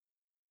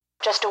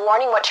Just a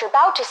warning, what you're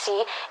about to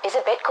see is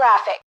a bit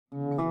graphic.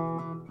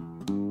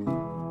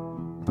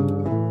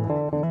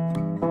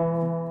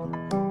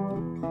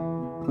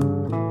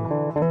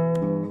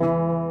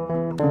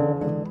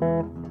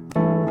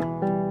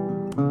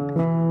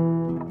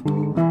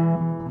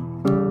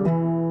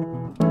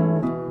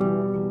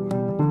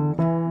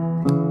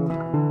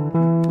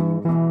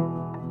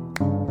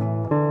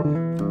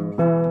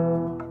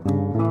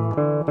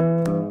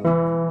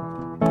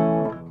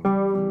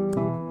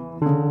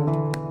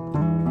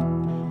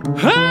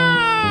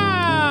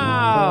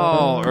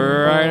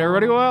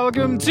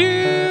 Welcome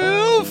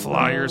to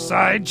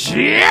Flyerside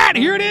Chat.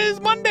 Here it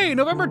is, Monday,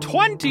 November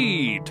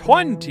 20,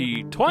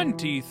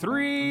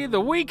 2023.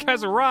 The week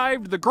has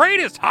arrived, the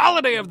greatest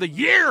holiday of the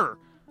year.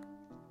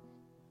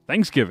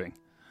 Thanksgiving.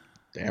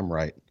 Damn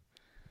right.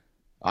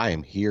 I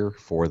am here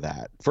for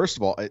that. First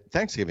of all,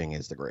 Thanksgiving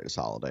is the greatest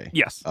holiday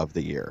of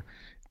the year.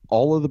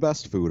 All of the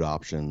best food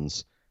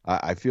options.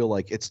 I feel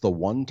like it's the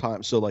one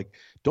time. So, like,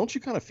 don't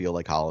you kind of feel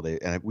like holiday?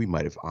 And we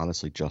might have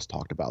honestly just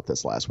talked about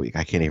this last week.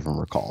 I can't even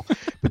recall.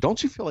 But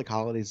don't you feel like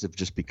holidays have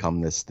just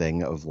become this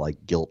thing of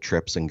like guilt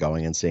trips and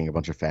going and seeing a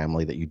bunch of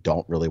family that you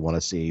don't really want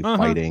to see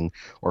fighting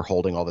or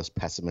holding all this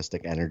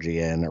pessimistic energy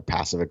in or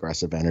passive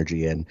aggressive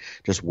energy in,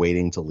 just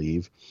waiting to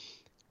leave?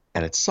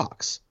 And it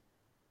sucks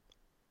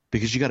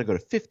because you got to go to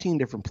 15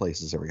 different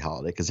places every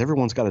holiday because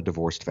everyone's got a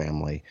divorced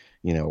family,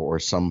 you know, or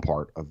some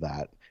part of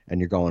that. And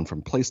you're going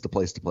from place to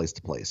place to place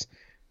to place.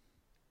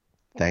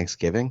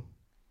 Thanksgiving,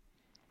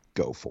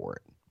 go for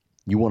it.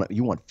 You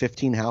want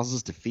 15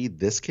 houses to feed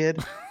this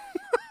kid?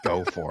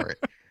 Go for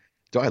it.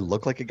 Do I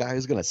look like a guy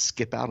who's going to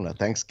skip out on a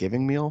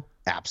Thanksgiving meal?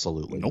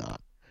 Absolutely not.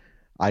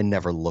 I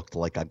never looked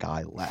like a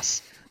guy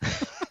less.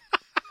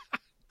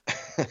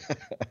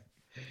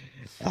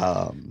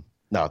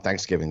 No,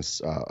 Thanksgiving's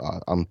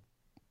I'm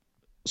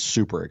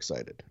super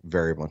excited.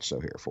 Very much so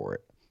here for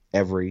it.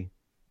 Every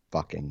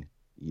fucking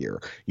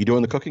year. You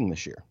doing the cooking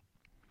this year?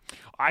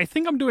 I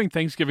think I'm doing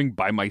Thanksgiving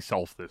by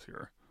myself this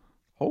year.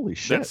 Holy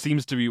shit. That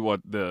seems to be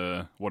what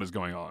is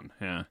going on.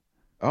 Yeah.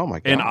 Oh my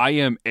god. And I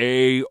am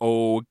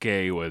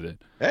A-okay with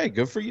it. Hey,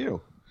 good for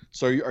you.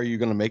 So are you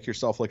going to make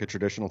yourself like a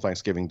traditional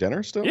Thanksgiving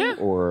dinner still? Yeah.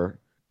 Or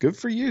good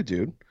for you,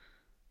 dude.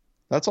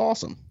 That's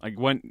awesome. I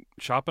went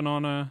shopping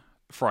on a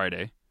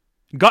Friday.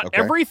 Got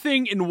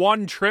everything in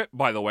one trip,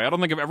 by the way. I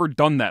don't think I've ever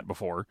done that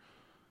before.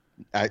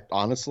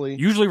 Honestly,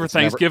 usually for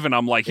Thanksgiving,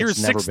 I'm like, here's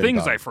 6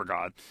 things I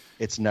forgot.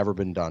 It's never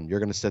been done. You're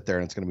going to sit there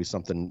and it's going to be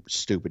something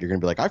stupid. You're going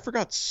to be like, I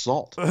forgot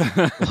salt.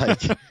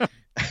 Like,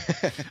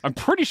 I'm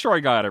pretty sure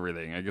I got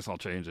everything. I guess I'll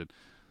change it.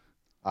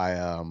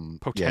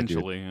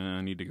 Potentially, yeah,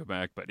 I need to go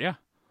back, but yeah.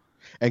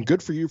 And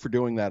good for you for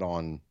doing that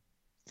on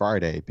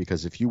Friday,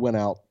 because if you went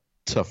out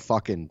to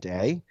fucking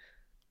day,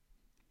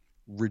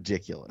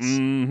 ridiculous.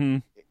 Mm-hmm.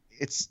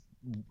 It's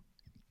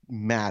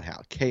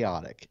madhouse,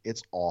 chaotic.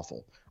 It's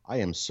awful. I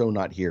am so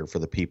not here for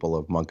the people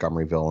of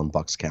Montgomeryville and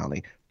Bucks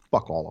County.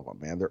 Fuck all of them,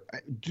 man.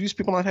 Do these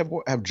people not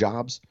have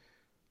jobs,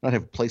 not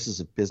have places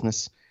of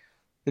business?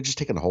 They're just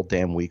taking the whole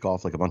damn week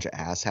off like a bunch of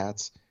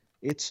asshats.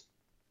 It's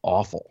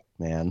awful,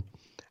 man.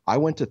 I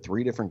went to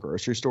 3 different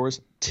grocery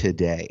stores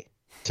today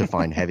to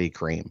find heavy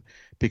cream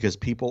because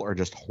people are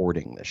just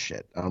hoarding this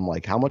shit. I'm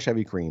like, how much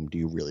heavy cream do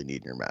you really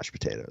need in your mashed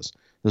potatoes?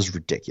 This is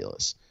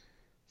ridiculous.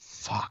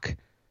 Fuck.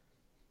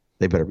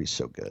 They better be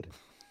so good.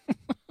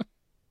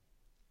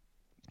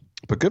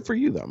 But good for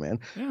you, though, man.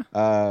 Yeah.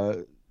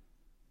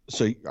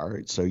 So, all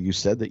right. So you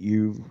said that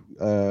you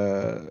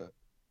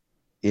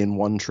in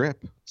one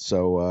trip.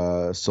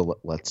 So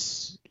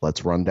let's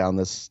run down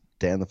this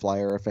Dan the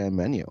Flyer FM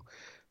menu.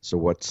 So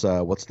what's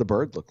the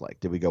bird look like?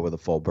 Did we go with a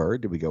full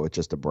bird? Did we go with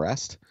just a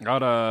breast?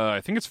 Got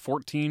I think it's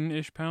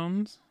 14-ish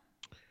pounds.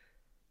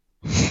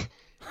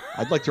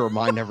 I'd like to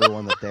remind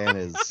everyone that Dan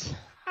is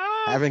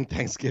having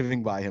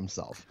Thanksgiving by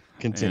himself.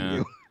 Continue.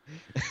 Yeah.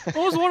 What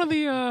was one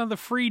of the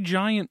free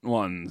giant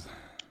ones?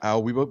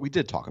 We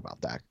did talk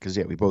about that because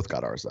we both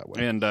got ours that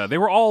way. And they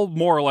were all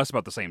more or less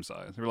about the same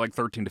size. They were like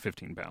 13 to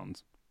 15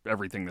 pounds.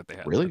 Everything that they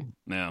had. Really?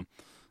 There.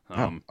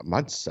 Yeah.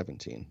 Mine's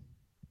 17.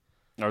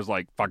 I was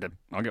like, fuck it,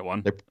 I'll get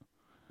one.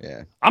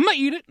 Yeah. I'm gonna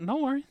eat it.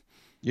 Don't worry.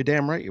 You're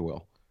damn right you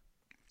will.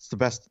 It's the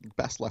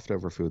best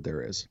leftover food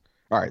there is.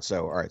 All right,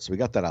 so we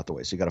got that out the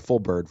way. So you got a full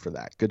bird for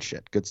that. Good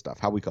shit. Good stuff.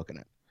 How we cooking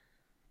it?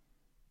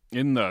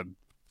 In the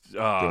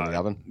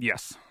oven?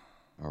 Yes.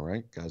 All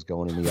right, guys,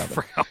 going in the oven.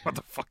 I forgot what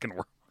the fucking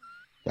word.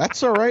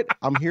 That's all right.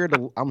 I'm here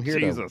to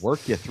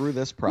work you through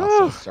this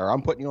process, sir.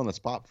 I'm putting you on the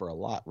spot for a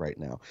lot right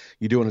now.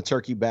 You doing a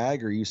turkey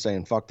bag, or are you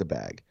saying fuck the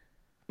bag?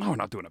 No, we're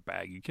not doing a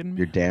bag. You kidding me?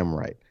 You're damn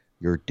right.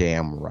 You're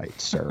damn right,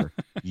 sir.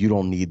 You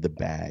don't need the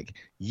bag.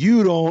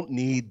 You don't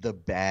need the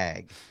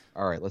bag.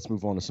 All right, let's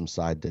move on to some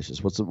side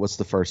dishes. What's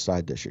the first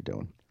side dish you're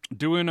doing?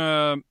 Doing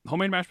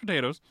homemade mashed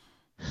potatoes.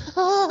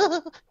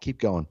 Keep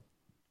going.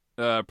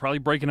 Probably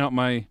breaking out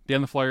my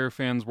Dan the Flyer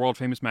fans' world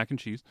famous mac and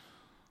cheese.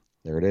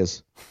 There it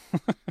is.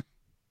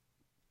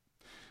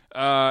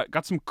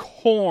 Got some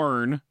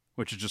corn,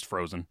 which is just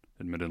frozen,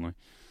 admittedly.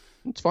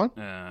 It's fine.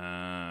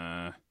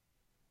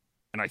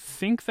 And I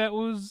think that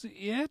was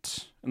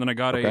it. And then I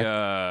got You're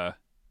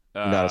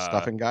not a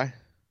stuffing guy?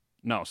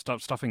 No,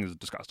 stuffing is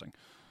disgusting.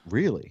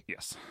 Really?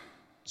 Yes.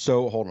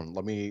 So hold on.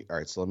 Let me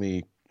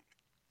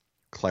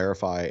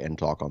clarify and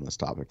talk on this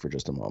topic for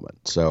just a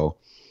moment. So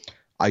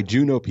I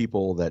do know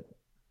people that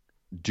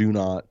do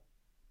not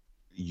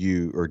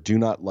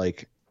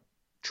like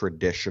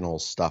traditional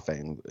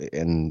stuffing,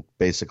 and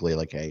basically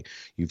like, hey,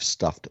 you've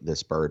stuffed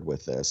this bird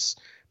with this,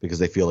 because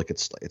they feel like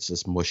it's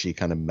this mushy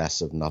kind of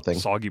mess of nothing.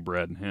 Soggy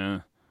bread, yeah.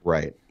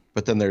 Right.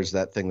 But then there's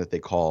that thing that they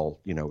call,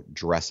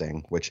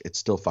 dressing, which it's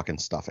still fucking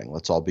stuffing.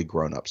 Let's all be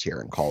grown-ups here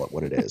and call it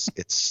what it is.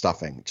 It's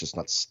stuffing, it's just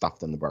not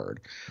stuffed in the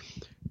bird.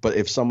 But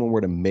if someone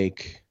were to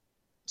make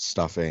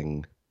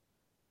stuffing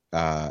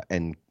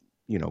and,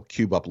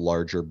 cube up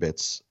larger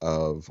bits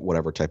of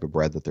whatever type of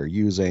bread that they're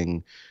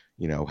using,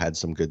 had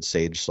some good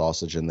sage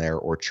sausage in there,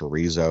 or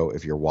chorizo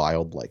if you're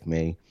wild like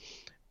me,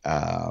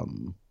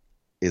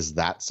 is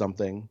that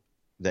something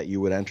that you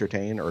would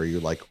entertain? Or are you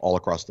like all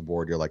across the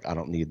board, you're like, I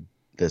don't need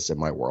this in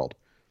my world?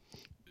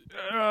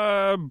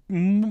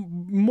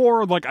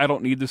 More like I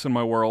don't need this in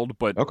my world,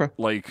 but okay.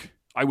 Like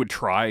I would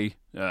try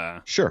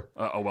sure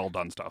a well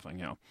done stuffing,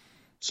 yeah.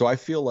 So I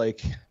feel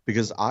like,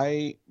 because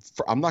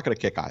I'm not going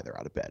to kick either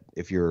out of bed.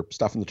 If you're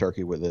stuffing the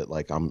turkey with it,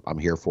 like I'm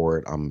here for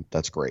it.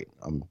 That's great.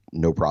 I'm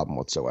no problem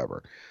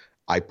whatsoever.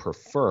 I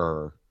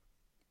prefer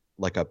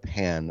like a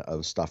pan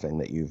of stuffing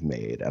that you've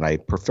made, and I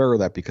prefer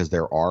that because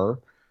there are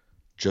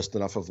just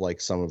enough of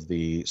like some of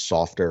the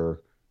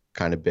softer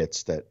kind of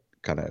bits that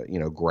kind of,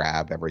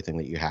 grab everything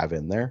that you have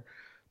in there,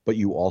 but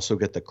you also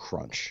get the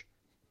crunch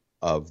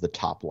of the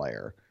top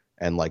layer.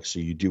 And like, so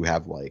you do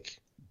have like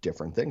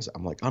different things.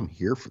 I'm like, I'm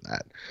here for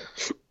that.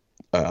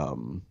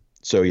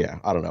 So yeah,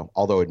 I don't know.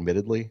 Although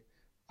admittedly,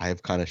 I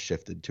have kind of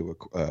shifted to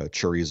a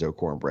chorizo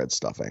cornbread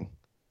stuffing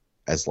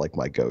as like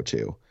my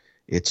go-to.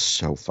 It's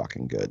so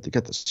fucking good. To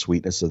get the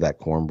sweetness of that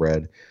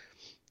cornbread,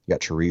 you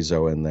got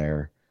chorizo in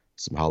there,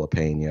 some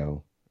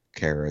jalapeno,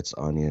 carrots,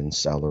 onions,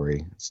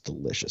 celery. It's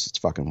delicious. It's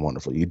fucking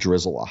wonderful. You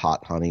drizzle a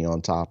hot honey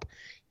on top.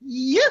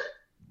 Yeah.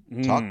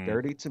 Talk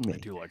dirty to me. I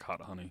do like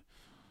hot honey.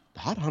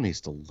 Hot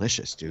honey's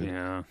delicious, dude.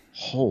 Yeah.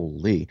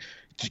 Holy.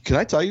 Can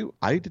I tell you,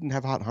 I didn't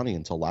have hot honey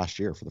until last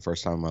year for the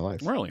first time in my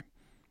life. Really?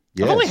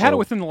 Yeah, I've only had it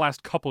within the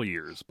last couple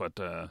years, but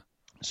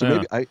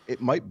so maybe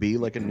it might be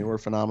like a newer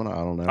phenomenon. I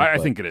don't know. I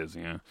think it is,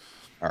 yeah.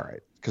 All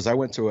right. Because I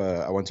went to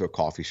a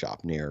coffee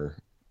shop near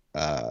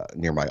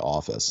my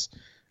office.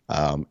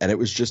 And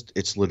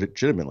it's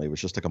legitimately, it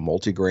was just like a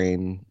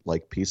multigrain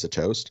like piece of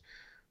toast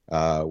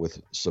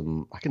with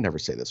some, I can never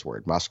say this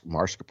word,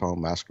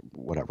 mascarpone,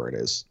 whatever it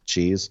is,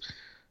 cheese,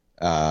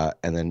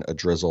 and then a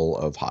drizzle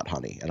of hot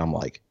honey. And I'm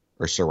like,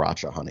 or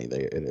sriracha honey,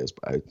 it is.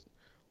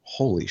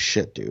 Holy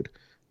shit, dude.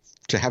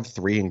 To have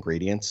 3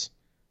 ingredients,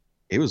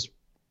 it was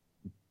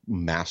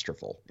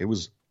masterful. It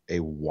was a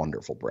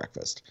wonderful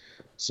breakfast.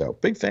 So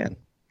big fan.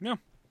 Yeah.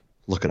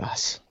 Look at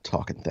us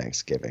talking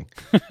Thanksgiving.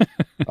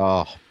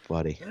 Oh,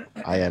 buddy.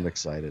 I am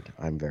excited.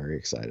 I'm very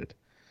excited.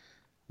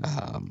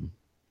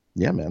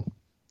 Yeah, man.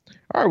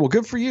 All right. Well,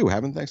 good for you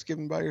having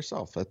Thanksgiving by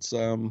yourself. That's,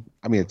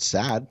 it's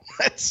sad.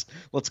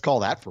 Let's call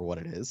that for what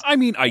it is. I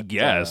mean, I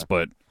guess,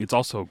 but it's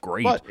also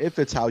great. But if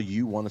it's how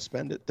you want to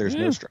spend it, there's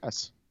no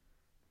stress.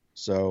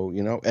 So,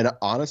 and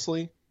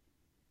honestly,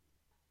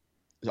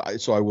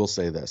 so I will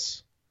say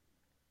this.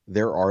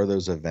 There are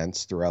those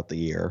events throughout the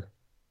year.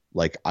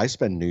 Like, I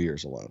spend New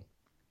Year's alone.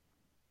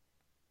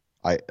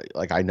 I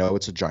know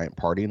it's a giant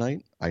party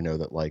night. I know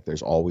that like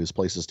there's always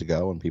places to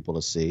go and people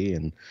to see,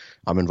 and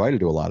I'm invited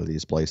to a lot of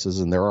these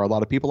places, and there are a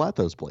lot of people at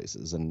those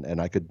places, and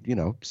I could,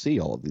 see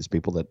all of these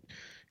people that,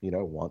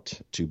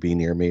 want to be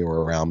near me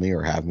or around me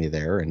or have me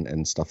there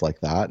and stuff like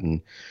that.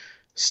 And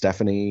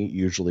Stephanie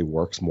usually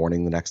works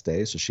morning the next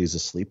day, so she's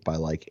asleep by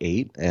like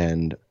 8,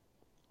 and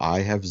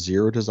I have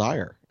zero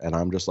desire, and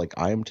I'm just like,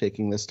 I am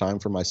taking this time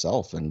for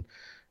myself, and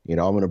I'm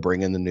going to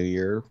bring in the new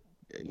year,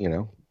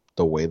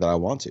 the way that I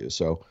want to.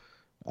 So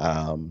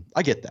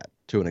I get that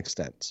to an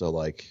extent. So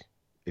like,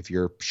 if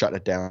you're shutting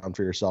it down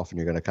for yourself and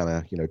you're going to kind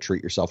of,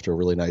 treat yourself to a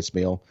really nice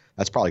meal,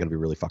 that's probably going to be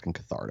really fucking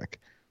cathartic.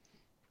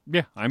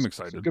 Yeah, I'm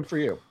excited. So good for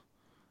you.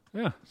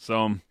 Yeah.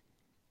 So,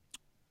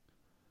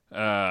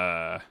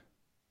 yeah.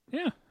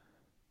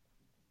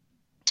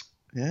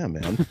 Yeah,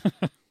 man.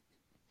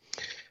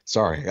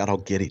 Sorry, I got all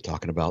giddy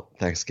talking about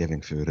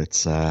Thanksgiving food.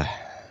 It's a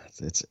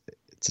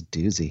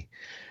doozy.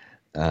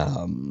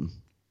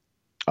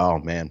 Oh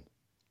man.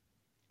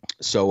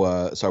 So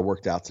I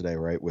worked out today,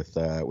 right, with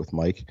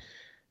Mike,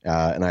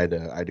 and I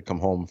had to come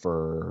home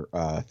for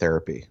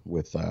therapy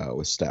with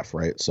Steph,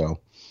 right? So,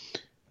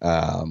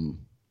 I'm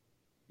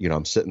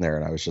sitting there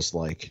and I was just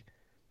like,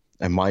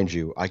 and mind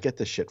you, I get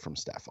this shit from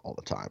Steph all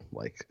the time.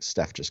 Like,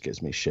 Steph just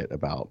gives me shit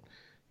about,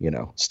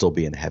 still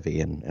being heavy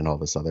and all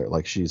this other,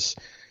 like, she's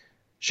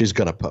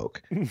gonna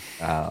poke.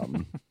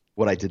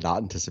 What I did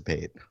not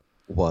anticipate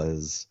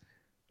was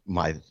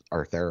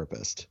our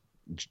therapist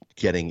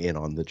getting in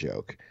on the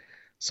joke.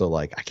 So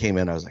like, I came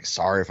in, I was like,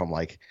 sorry if I'm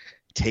like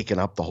taking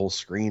up the whole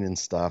screen and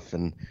stuff.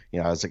 And,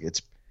 I was like,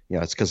 it's,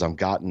 it's because I'm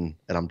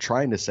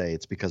trying to say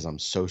it's because I'm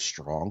so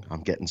strong.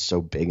 I'm getting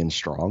so big and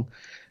strong,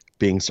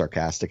 being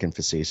sarcastic and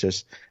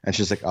facetious. And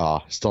she's like, oh,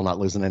 still not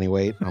losing any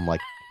weight. I'm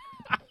like,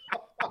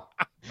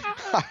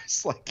 I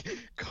was like,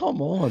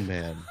 come on,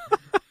 man.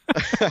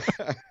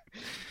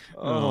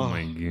 Oh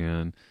my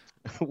God.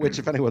 Which,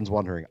 if anyone's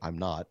wondering, I'm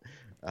not.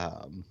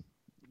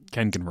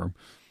 Can confirm.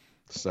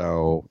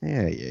 So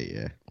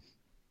yeah.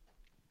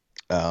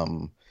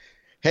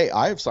 Hey,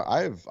 I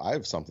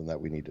have something that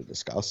we need to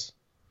discuss.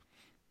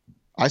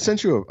 I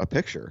sent you a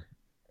picture,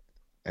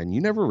 and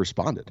you never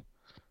responded.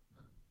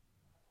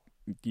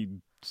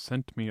 You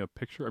sent me a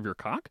picture of your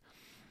cock?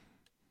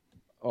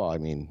 Oh, I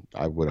mean,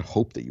 I would have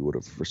hoped that you would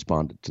have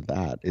responded to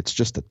that. It's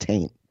just a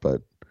taint,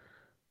 but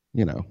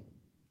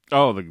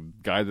Oh, the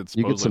guy that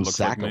supposedly you get some looks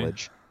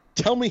sacrilege. like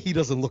me. Tell me he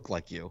doesn't look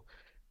like you.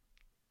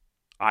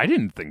 I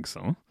didn't think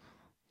so,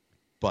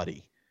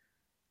 buddy.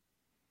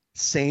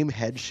 Same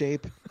head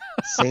shape,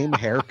 same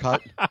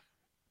haircut,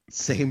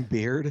 same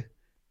beard.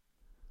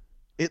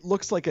 It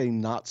looks like a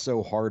not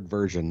so hard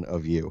version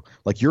of you.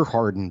 Like you're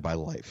hardened by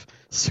life,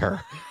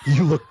 sir.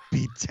 You look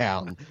beat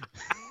down.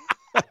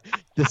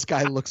 This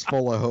guy looks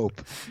full of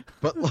hope.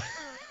 But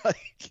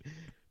like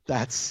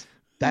that's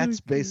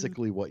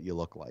basically what you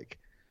look like.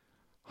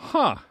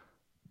 Huh.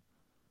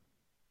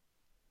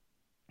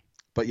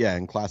 But yeah,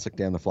 in classic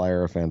Dan the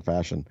Flyer fan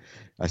fashion,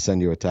 I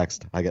send you a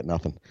text, I get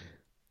nothing.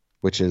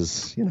 Which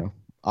is,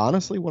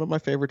 honestly one of my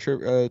favorite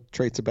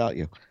traits about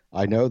you.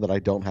 I know that I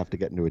don't have to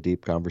get into a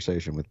deep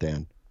conversation with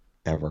Dan,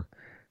 ever.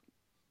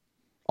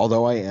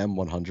 Although I am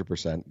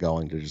 100%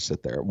 going to just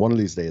sit there. One of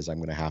these days, I'm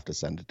going to have to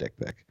send a dick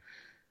pic.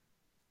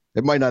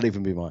 It might not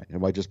even be mine.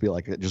 It might just be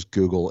like, just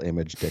Google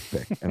image dick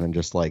pic and then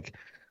just like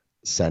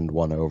send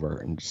one over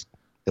and just,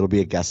 it'll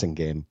be a guessing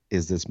game.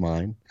 Is this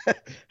mine?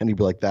 And you'd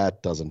be like,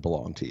 that doesn't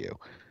belong to you.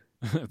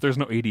 If there's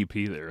no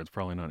ADP there, it's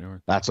probably not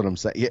yours. That's what I'm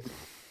saying. Yeah.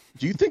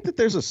 Do you think that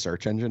there's a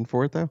search engine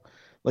for it, though?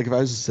 Like if I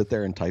was to sit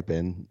there and type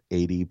in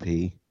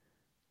ADP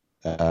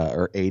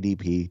or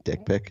ADP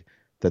dick pic,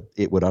 that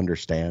it would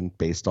understand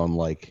based on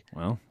like...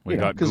 Well, we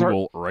got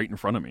Google right in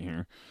front of me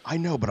here. I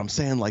know, but I'm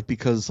saying like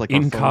because like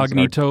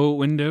incognito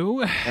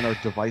window and our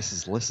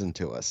devices listen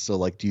to us. So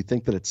like, do you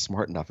think that it's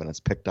smart enough and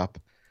it's picked up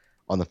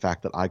on the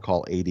fact that I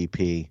call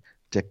ADP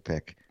dick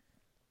pic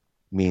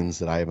means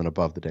that I have an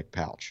above the dick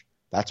pouch?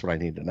 That's what I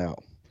need to know.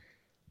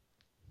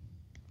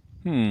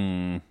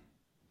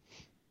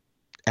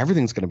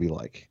 Everything's going to be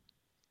like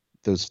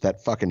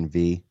that fucking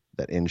V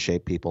that in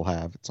shape people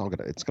have. It's going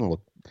to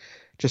look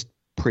just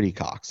pretty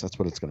cocks. That's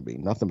what it's going to be.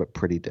 Nothing but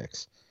pretty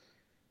dicks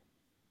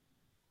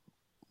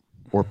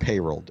or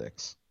payroll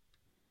dicks.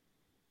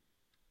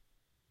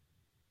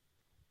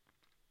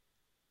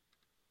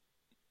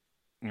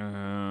 It's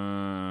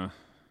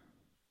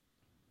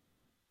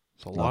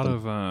a lot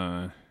of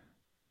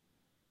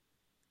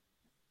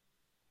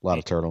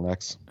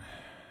turtlenecks.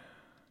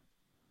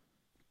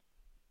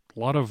 A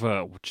lot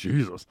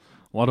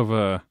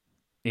of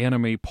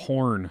anime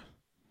porn.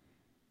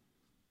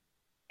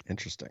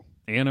 Interesting.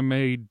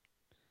 Anime.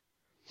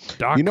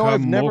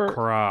 I've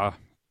never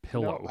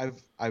pillow.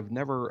 I've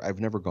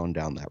never gone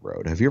down that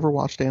road. Have you ever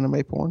watched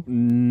anime porn?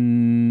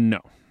 No.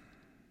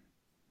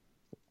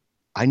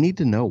 I need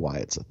to know why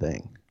it's a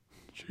thing.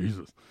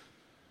 Jesus.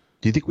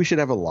 Do you think we should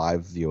have a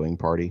live viewing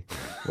party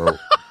where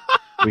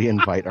we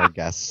invite our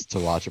guests to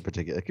watch a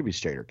particular... It could be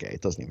straight or gay.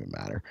 It doesn't even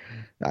matter.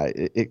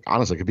 It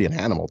honestly could be an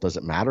animal. Does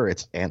it matter?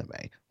 It's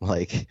anime.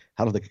 Like,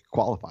 how do they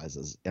qualify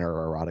as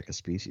intererotic a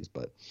species?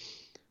 But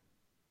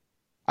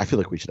I feel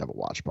like we should have a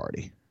watch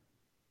party.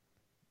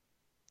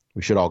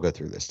 We should all go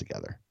through this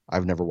together.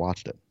 I've never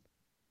watched it.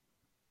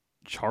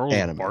 Charles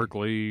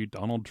Barkley,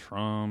 Donald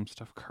Trump,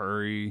 Steph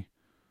Curry,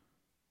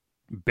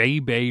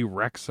 Bebe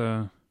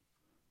Rexha.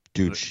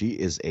 Dude, she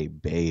is a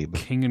babe.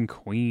 King and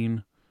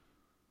Queen.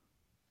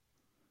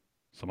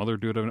 Some other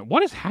dude.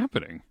 What is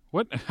happening?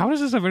 How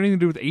does this have anything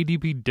to do with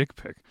ADP dick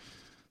pic?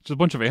 It's just a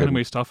bunch of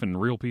anime stuff and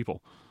real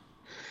people.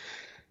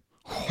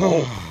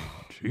 Oh,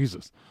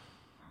 Jesus.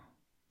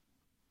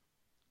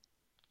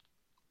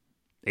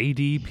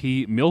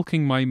 ADP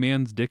milking my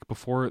man's dick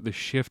before the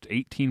shift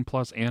 18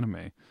 plus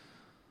anime.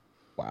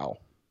 Wow.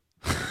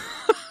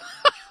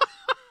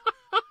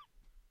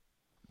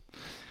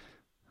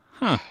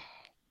 Huh.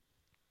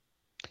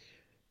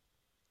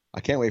 I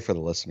can't wait for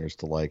the listeners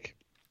to like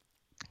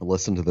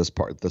listen to this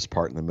part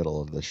in the middle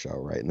of this show,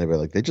 right? And they'll be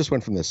like, they just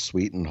went from this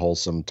sweet and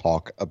wholesome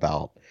talk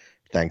about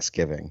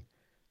Thanksgiving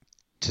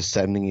to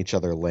sending each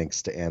other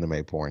links to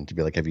anime porn to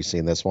be like, have you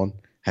seen this one?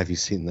 Have you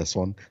seen this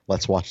one?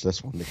 Let's watch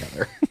this one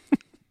together.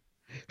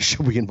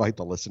 Should we invite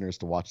the listeners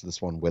to watch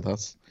this one with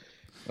us?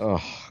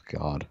 Oh,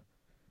 God.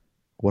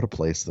 What a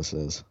place this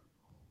is.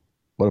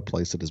 What a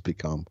place it has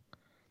become.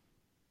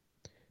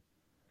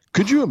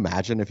 Could you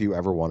imagine if you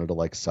ever wanted to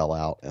like sell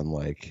out and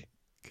like...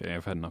 Okay,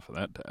 I've had enough of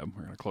that tab.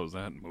 We're going to close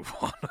that and move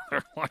on to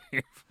their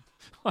life.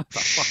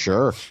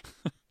 Sure.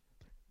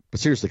 But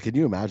seriously, can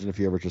you imagine if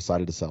you ever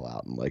decided to sell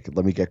out and like,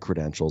 let me get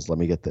credentials, let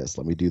me get this,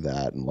 let me do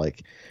that. And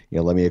like,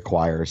 let me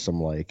acquire some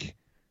like,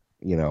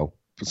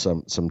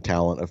 some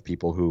talent of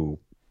people who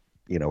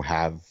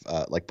have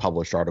like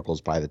published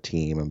articles by the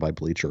team and by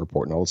Bleacher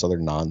Report and all this other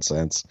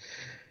nonsense.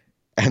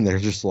 And they're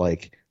just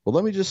like, well,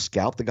 let me just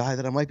scout the guy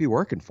that I might be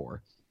working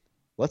for.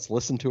 Let's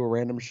listen to a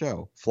random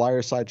show.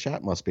 Flyerside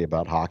chat must be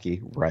about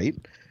hockey, right?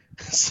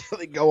 So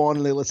they go on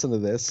and they listen to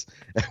this,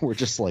 and we're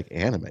just like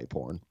anime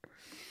porn.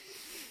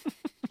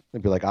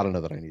 They'd be like, I don't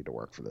know that I need to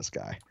work for this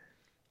guy.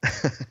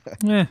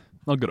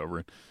 I'll get over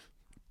it.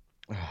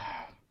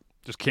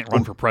 Just can't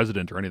run for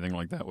president or anything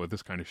like that with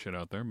this kind of shit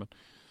out there. But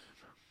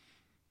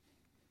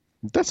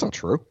that's not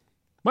true.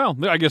 Well,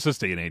 I guess this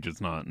day and age,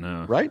 it's not.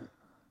 No, right?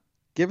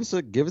 Give us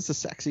a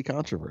sexy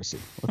controversy.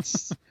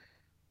 Let's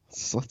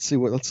see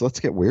what let's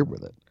get weird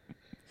with it.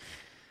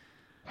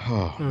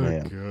 Oh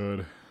man,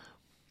 good.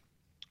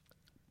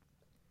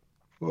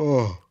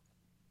 Oh,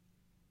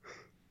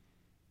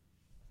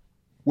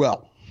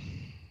 well.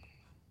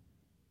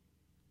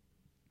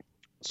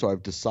 So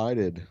I've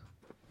decided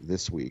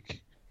this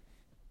week,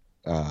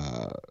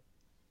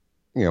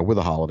 with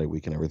a holiday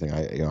week and everything,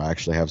 I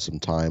actually have some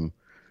time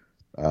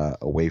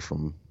away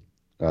from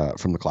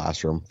the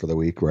classroom for the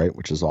week, right?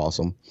 Which is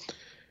awesome.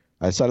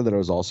 I decided that I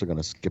was also going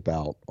to skip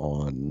out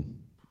on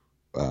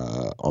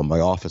my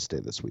office day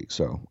this week,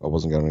 so I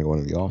wasn't going to go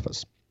into the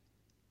office.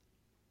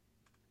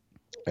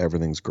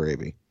 Everything's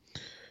gravy.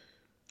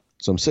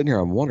 So I'm sitting here,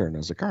 I'm wondering, I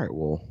was like, all right,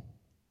 well,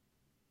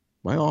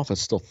 my office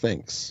still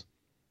thinks,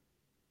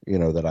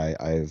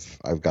 that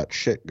I've got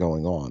shit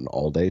going on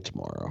all day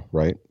tomorrow,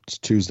 right? It's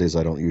Tuesdays.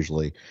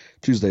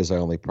 Tuesdays I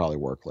only probably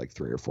work like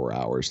 3 or 4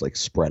 hours, like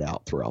spread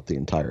out throughout the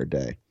entire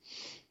day.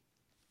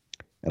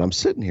 And I'm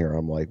sitting here,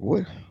 I'm like,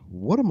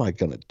 what am I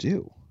going to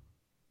do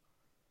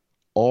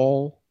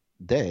all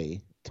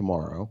day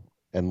tomorrow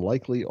and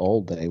likely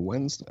all day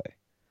Wednesday?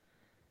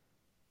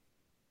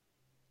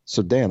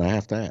 So Dan, I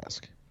have to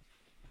ask,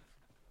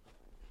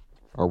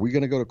 are we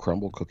going to go to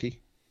Crumble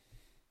Cookie?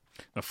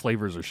 The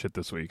flavors are shit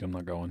this week. I'm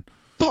not going.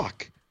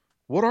 Fuck.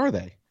 What are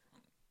they?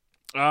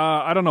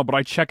 I don't know, but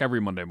I check every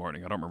Monday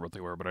morning. I don't remember what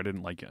they were, but I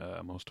didn't like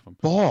most of them.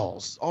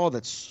 Balls. Oh,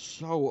 that's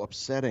so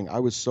upsetting. I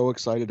was so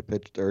excited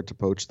to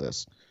poach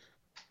this.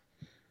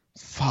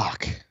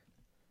 Fuck.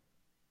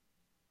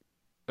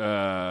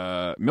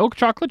 Milk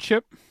chocolate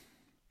chip.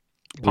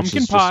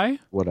 Pumpkin pie.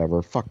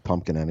 Whatever. Fuck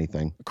pumpkin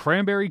anything.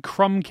 Cranberry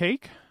crumb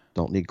cake.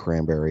 Don't need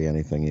cranberry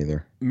anything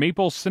either.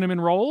 Maple cinnamon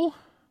roll.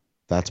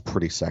 That's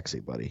pretty sexy,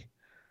 buddy.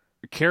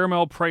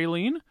 Caramel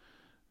praline.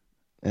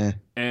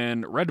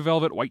 And red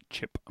velvet white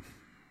chip.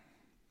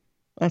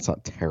 That's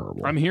not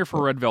terrible. I'm here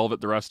for red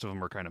velvet. The rest of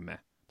them are kind of meh.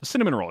 The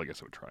cinnamon roll, I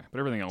guess I would try. But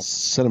everything else...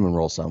 Cinnamon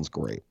roll sounds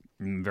great.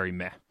 Very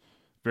meh.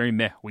 Very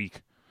meh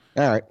week.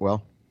 All right,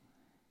 well.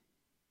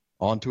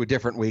 On to a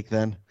different week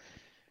then.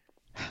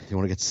 You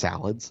want to get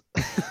salads?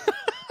 You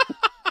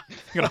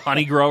got a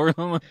honey grow or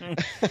something?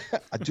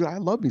 Dude, I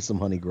love me some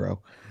honey grow.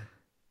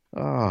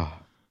 Oh,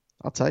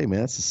 I'll tell you,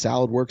 man, it's the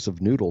salad works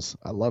of noodles.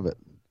 I love it.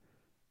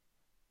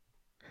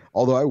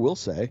 Although I will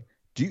say,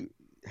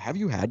 have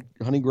you had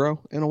honey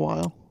grow in a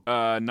while?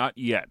 Not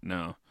yet,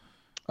 no.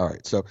 All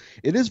right, so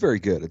it is very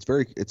good.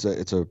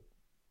 It's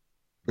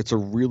a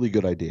really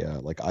good idea.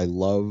 Like I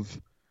love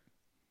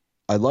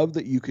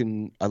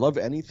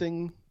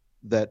anything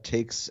that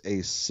takes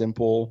a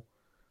simple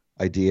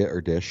idea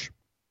or dish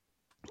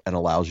and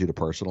allows you to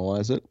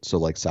personalize it. So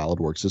like salad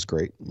works is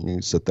great.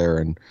 You sit there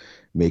and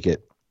make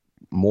it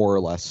more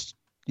or less,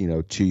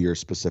 to your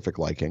specific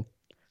liking.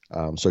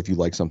 So if you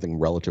like something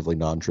relatively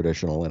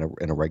non-traditional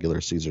in a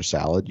regular Caesar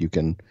salad, you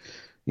can,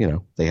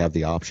 they have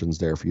the options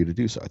there for you to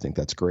do so. I think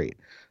that's great.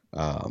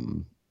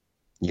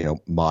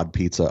 Mod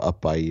pizza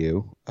up by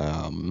you. I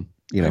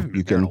haven't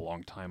been there in a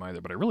long time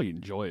either, but I really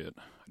enjoy it.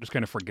 I just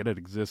kind of forget it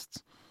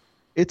exists.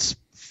 It's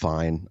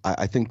fine.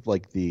 I think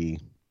the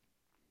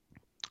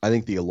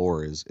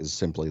allure is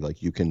simply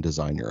like you can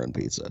design your own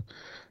pizza.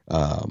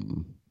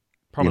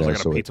 Problem is I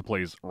got a pizza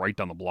place right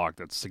down the block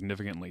that's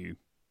significantly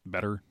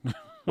better.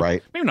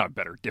 Right. Maybe not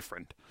better,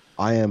 different.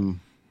 I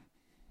am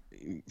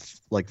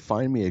like,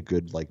 find me a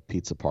good like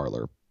pizza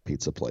parlor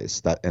pizza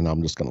place and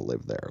I'm just going to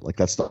live there. Like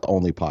that's the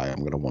only pie I'm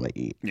going to want to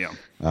eat. Yeah.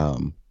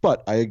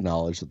 But I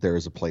acknowledge that there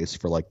is a place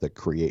for like the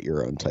create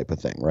your own type of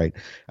thing. Right.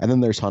 And then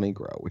there's Honey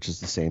Grow, which is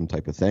the same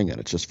type of thing. And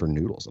it's just for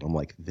noodles. And I'm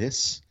like,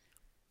 this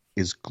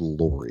is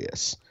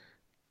glorious.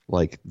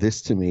 Like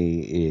this to me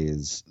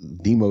is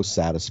the most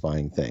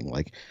satisfying thing.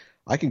 Like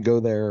I can go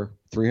there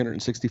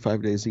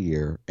 365 days a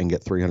year and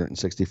get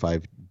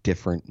 365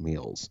 different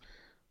meals.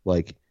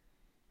 Like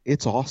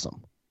it's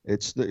awesome.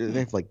 They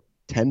have like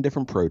 10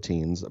 different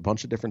proteins, a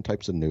bunch of different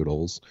types of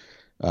noodles,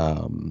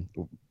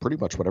 pretty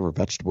much whatever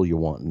vegetable you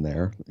want in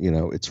there.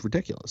 It's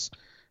ridiculous.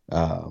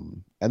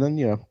 And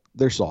then,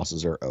 their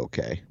sauces are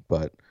okay,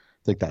 but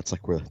I think that's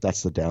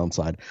that's the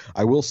downside.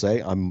 I will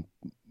say I'm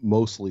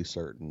mostly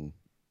certain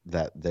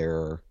that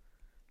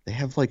they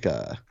have like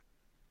a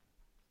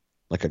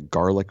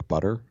garlic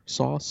butter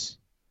sauce.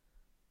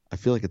 I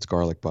feel like it's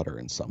garlic butter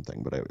in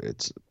something, but I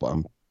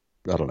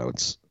don't know.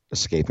 It's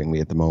escaping me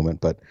at the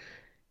moment, but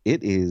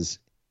it is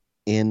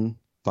in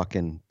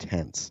fucking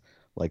tense.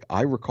 Like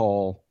I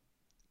recall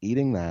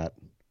eating that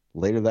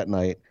later that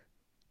night,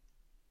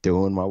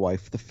 doing my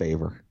wife the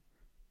favor,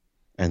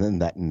 and then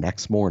that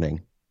next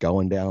morning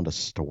going down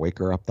to wake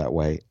her up that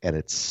way, and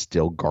it's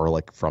still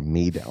garlic from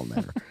me down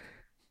there.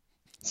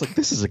 It's like,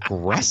 this is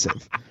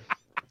aggressive.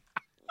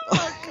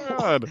 Oh,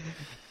 God.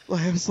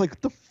 I was like,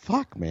 what the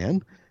fuck,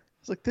 man?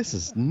 It's like, this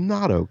is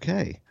not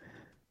okay.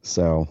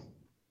 So,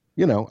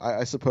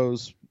 I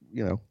suppose,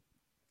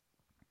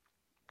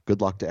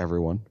 good luck to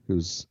everyone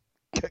who's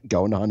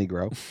going to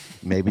Honeygrow.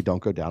 Maybe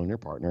don't go down on your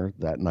partner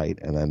that night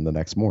and then the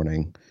next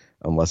morning,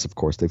 unless, of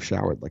course, they've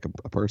showered like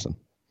a person.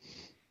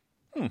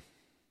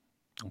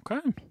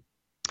 Okay.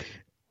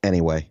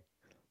 Anyway,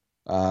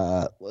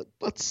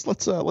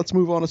 let's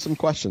move on to some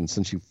questions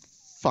since you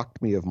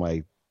fucked me of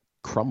my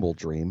crumble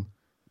dream,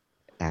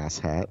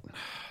 asshat.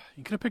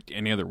 You could have picked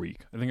any other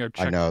week. I think I've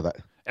checked. I know that.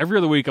 Every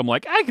other week, I'm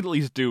like, I could at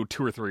least do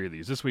 2 or 3 of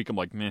these. This week, I'm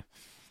like, meh.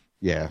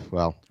 Yeah,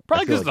 well.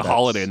 Probably because it's the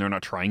holiday and they're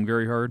not trying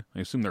very hard.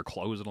 I assume they're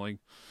closed in like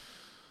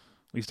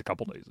at least a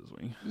couple days this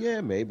week. Yeah,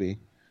 maybe.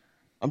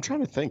 I'm trying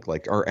to think,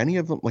 like, are any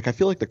of them, like, I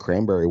feel like the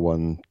cranberry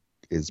one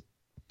is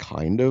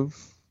kind of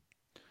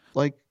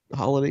like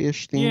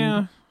holiday-ish themed.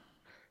 Yeah.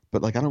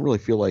 But, like, I don't really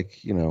feel like,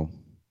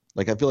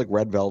 like, I feel like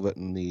red velvet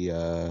and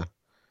the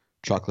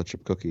chocolate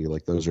chip cookie,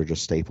 like, those are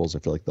just staples. I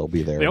feel like they'll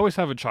be there. They always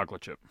have a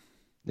chocolate chip.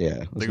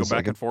 Yeah. They go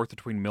back and forth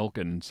between milk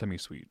and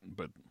semi-sweet,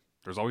 but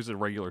there's always a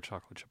regular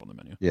chocolate chip on the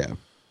menu. Yeah.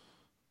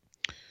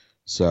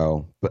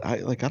 So, but I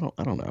don't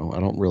know. I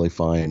don't really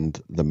find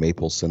the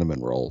maple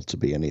cinnamon roll to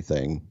be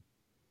anything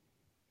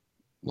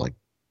like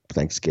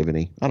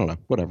Thanksgiving-y. I don't know.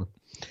 Whatever.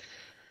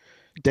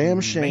 Damn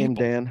shame,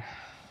 maple.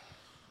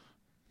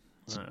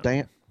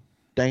 Dan.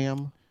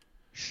 Damn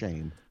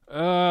shame.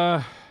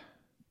 The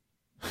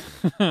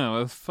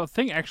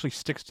thing actually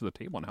sticks to the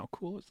table. And how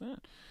cool is that?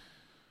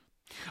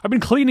 I've been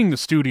cleaning the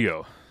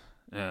studio.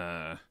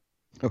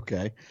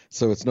 Okay,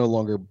 so it's no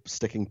longer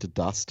sticking to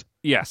dust.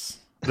 Yes,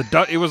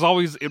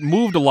 it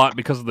moved a lot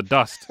because of the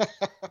dust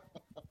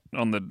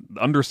on the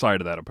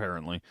underside of that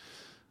apparently,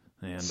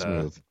 and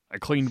Smooth. I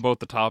cleaned both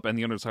the top and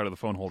the underside of the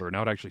phone holder.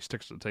 Now it actually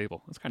sticks to the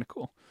table. That's kind of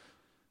cool.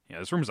 Yeah,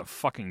 this room is a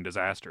fucking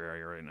disaster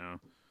area right now.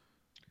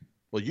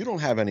 Well, you don't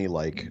have any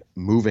like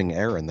moving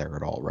air in there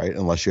at all, right?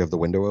 Unless you have the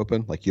window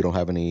open. Like you don't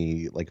have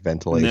any like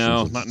ventilation.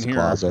 No, not in here.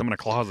 Closet. I'm in a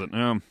closet.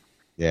 No.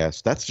 Yeah,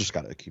 so that's just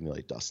got to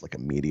accumulate dust like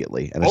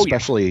immediately, and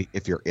especially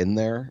if you're in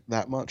there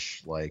that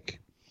much. Like,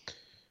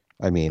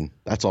 I mean,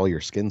 that's all your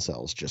skin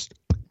cells just.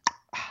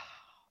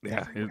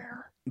 Yeah, it's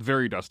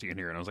very dusty in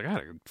here, and I was like, I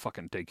gotta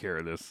fucking take care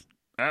of this.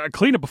 I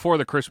clean it before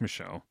the Christmas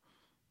show,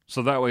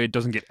 so that way it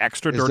doesn't get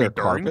extra dirty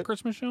during the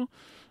Christmas show.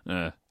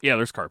 Yeah,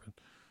 there's carpet.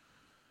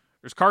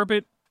 There's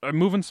carpet. I'm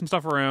moving some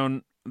stuff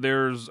around.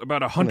 There's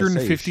about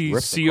 150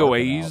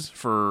 COAs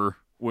for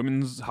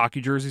women's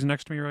hockey jerseys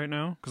next to me right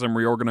now because I'm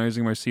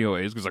reorganizing my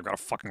COAs because I've got a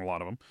fucking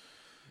lot of them.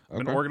 I've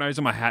been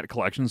organizing my hat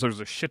collection, so there's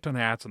a shit ton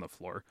of hats on the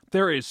floor.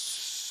 There is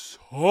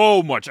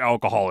so much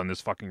alcohol in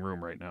this fucking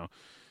room right now.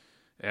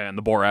 And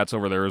the Borat's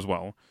over there as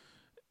well.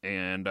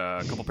 And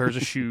a couple pairs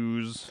of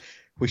shoes.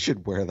 We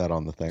should wear that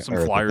on the thing. Some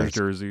Flyers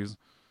jerseys.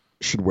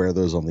 Should wear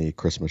those on the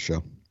Christmas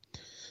show.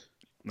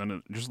 And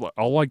then just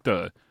all like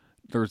there's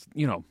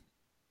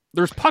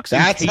pucks.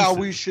 That's how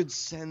we should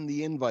send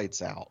the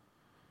invites out.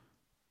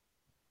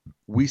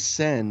 We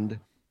send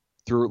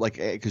through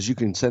because you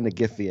can send a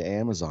gift via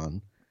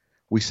Amazon.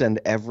 We send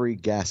every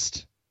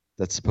guest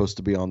that's supposed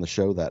to be on the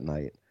show that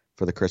night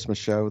for the Christmas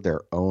show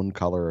their own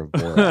color of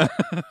Borat.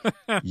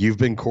 You've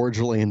been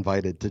cordially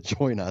invited to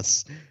join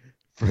us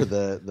for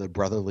the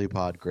Brotherly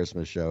Pod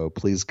Christmas show.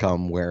 Please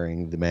come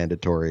wearing the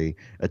mandatory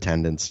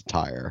attendance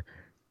attire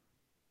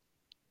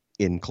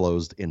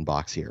enclosed in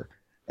box here.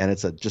 And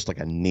it's just like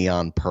a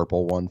neon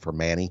purple one for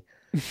Manny.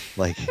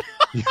 Like,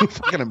 you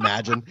fucking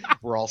imagine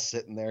we're all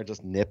sitting there,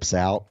 just nips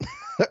out.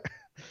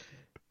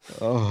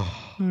 I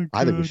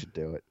think we should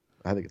do it.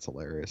 I think it's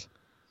hilarious.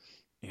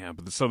 Yeah,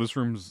 but so this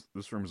room's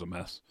a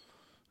mess.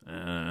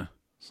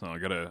 So I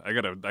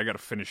gotta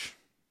finish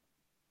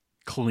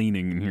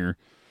cleaning in here.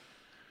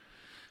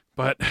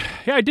 But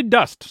yeah, I did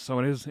dust, so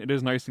it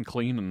is nice and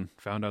clean, and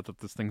found out that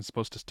this thing's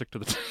supposed to stick to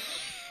the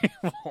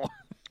table.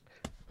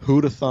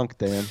 Who'da thunk,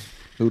 Dan?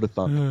 Who'da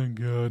thunk? Oh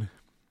God.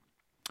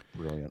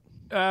 Brilliant.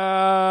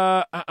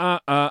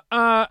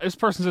 This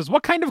person says,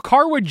 what kind of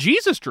car would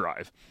Jesus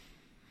drive?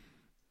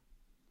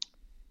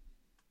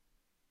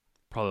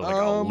 Probably like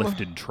a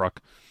lifted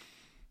truck.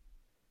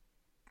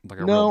 Like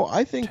a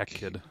I think tech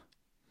kid.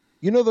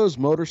 You know those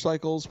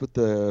motorcycles with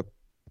the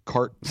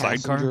cart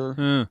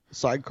passenger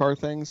sidecar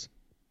things?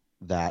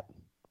 That.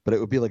 But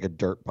it would be like a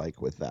dirt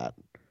bike with that.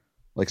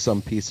 Like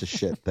some piece of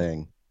shit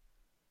thing.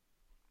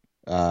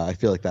 I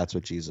feel like that's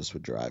what Jesus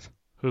would drive.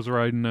 Who's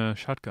riding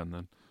shotgun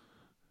then?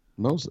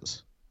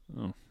 Moses.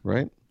 Oh.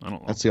 Right? I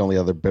don't know. That's the only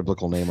other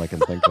biblical name I can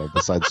think of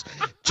besides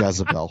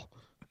Jezebel.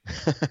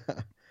 I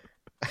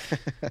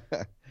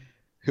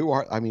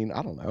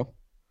don't know.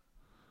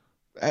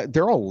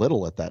 They're all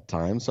little at that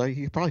time, so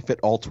he could probably fit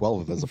all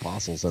 12 of his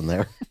apostles in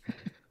there.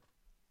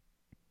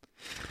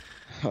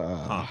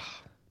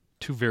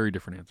 Two very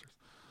different answers.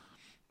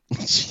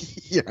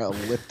 Yeah, a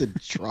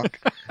lifted truck.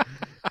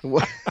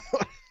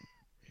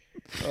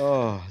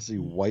 Oh, is he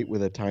white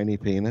with a tiny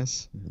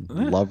penis?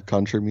 Love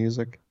country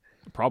music?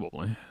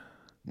 Probably.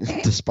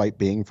 Despite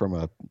being from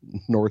a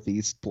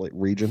northeast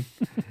region.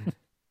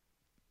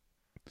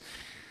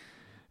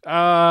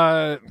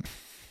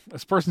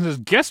 This person says,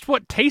 guess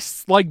what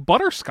tastes like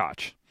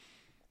butterscotch?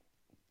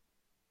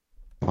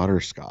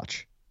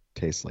 Butterscotch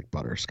tastes like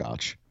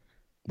butterscotch.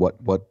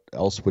 What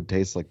else would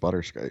taste like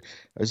butterscotch?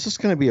 Is this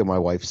going to be my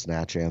wife's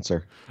snatch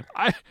answer?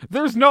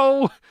 There's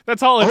no.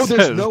 That's all it says. Oh,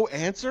 there's no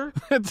answer?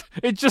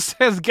 It just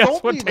says,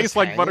 guess what tastes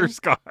like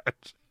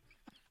butterscotch?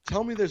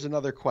 Tell me there's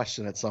another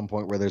question at some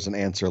point where there's an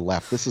answer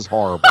left. This is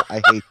horrible.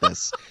 I hate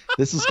this.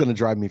 This is going to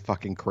drive me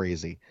fucking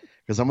crazy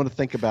because I'm going to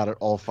think about it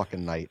all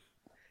fucking night.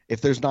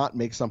 If there's not,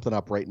 make something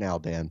up right now,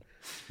 Dan.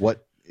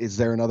 What is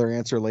there another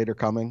answer later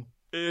coming?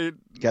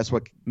 Guess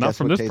what? Not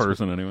from this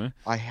person, anyway.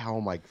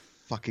 Oh my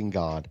fucking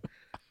God.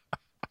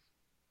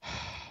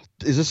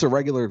 Is this a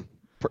regular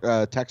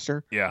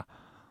texter? Yeah.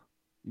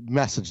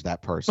 Message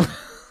that person.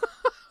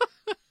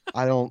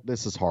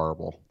 This is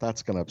horrible.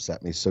 That's going to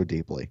upset me so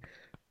deeply.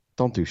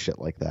 Don't do shit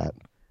like that.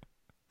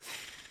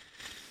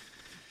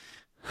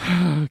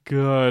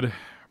 Good.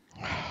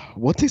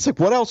 What tastes like?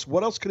 What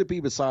else could it be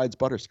besides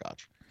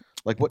butterscotch?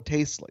 Like what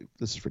tastes like?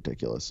 This is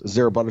ridiculous. Is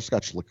there a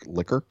butterscotch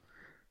liquor?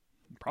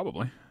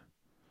 Probably.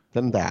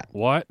 Then that.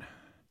 What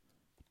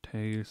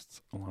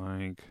tastes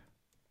like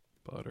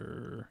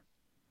butterscotch?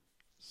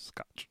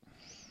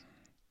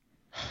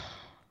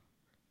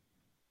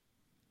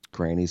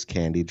 Granny's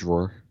candy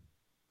drawer.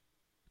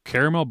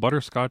 Caramel,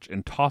 butterscotch,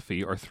 and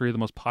toffee are three of the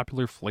most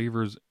popular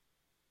flavors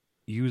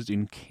used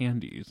in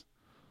candies.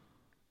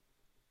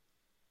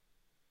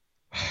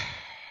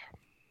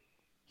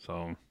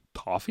 So,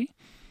 toffee?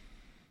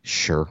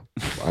 Sure.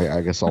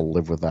 I guess I'll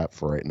live with that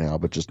for right now,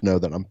 but just know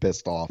that I'm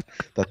pissed off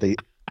that they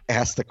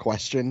asked the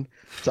question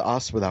to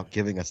us without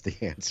giving us the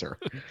answer.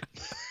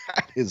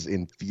 That is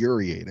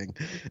infuriating.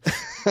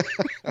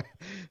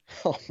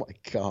 Oh my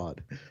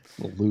God.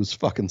 I'll lose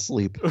fucking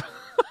sleep.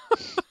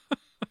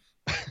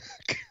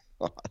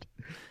 God.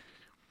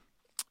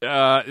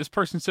 This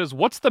person says,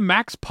 what's the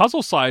max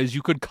puzzle size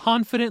you could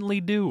confidently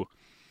do?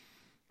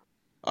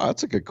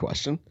 That's a good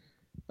question.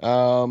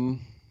 Like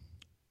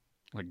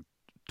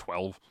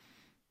 12.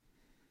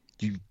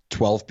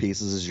 12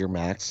 pieces is your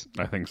max?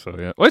 I think so,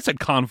 yeah. Well, I said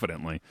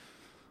confidently.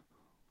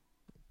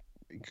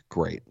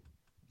 Great.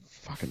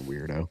 Fucking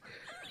weirdo.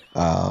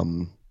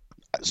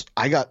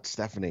 I got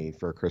Stephanie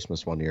for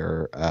Christmas one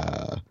year.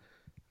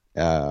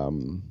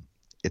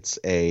 It's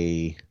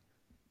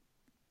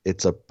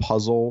a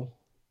puzzle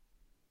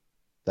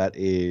that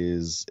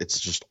it's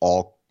just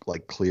all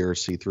like clear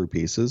see-through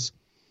pieces.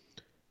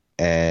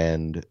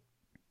 And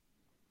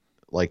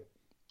like,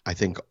 I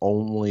think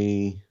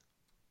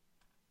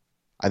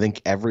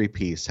every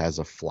piece has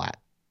a flat,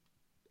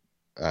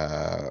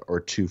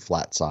 or two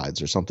flat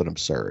sides or something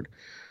absurd.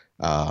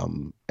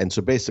 And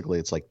so basically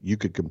it's like you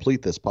could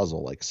complete this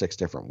puzzle like 6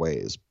 different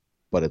ways,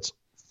 but it's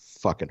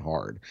fucking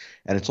hard.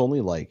 And it's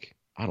only like,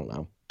 I don't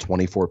know,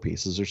 24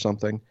 pieces or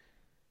something.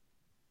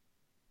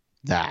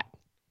 That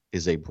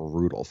is a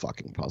brutal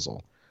fucking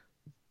puzzle.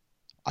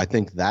 I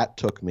think that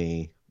took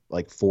me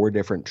like 4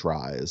 different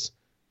tries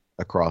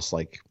across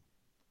like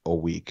a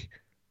week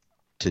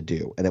to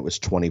do, and it was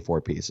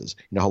 24 pieces.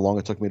 You know how long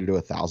it took me to do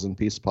a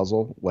 1,000-piece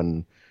puzzle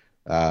when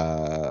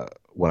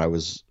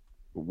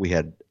we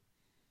had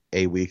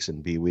A weeks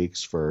and B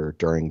weeks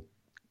during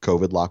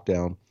COVID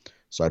lockdown.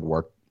 So I'd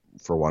work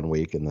for 1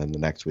 week and then the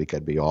next week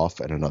I'd be off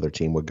and another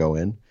team would go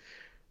in.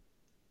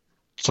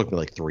 It took me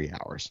like 3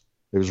 hours.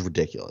 It was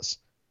ridiculous.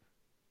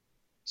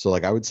 So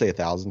like I would say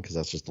 1,000 because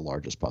that's just the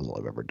largest puzzle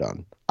I've ever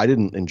done. I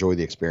didn't enjoy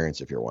the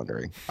experience, if you're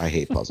wondering. I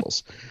hate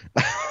puzzles.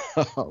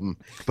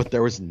 But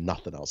there was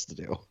nothing else to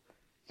do.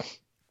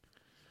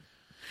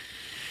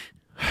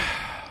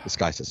 This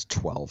guy says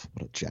 12.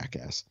 What a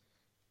jackass.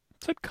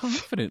 I said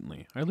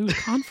confidently. I lose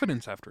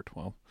confidence after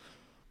 12.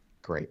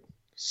 Great.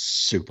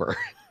 Super.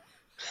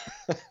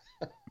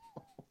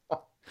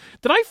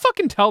 Did I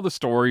fucking tell the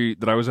story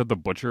that I was at the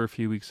butcher a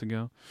few weeks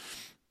ago?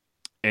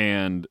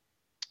 And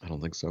I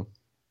don't think so.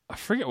 I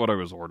forget what I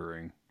was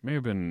ordering. It may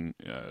have been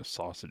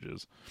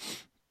sausages.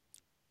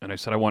 And I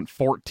said I want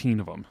 14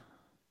 of them.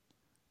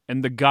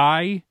 And the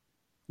guy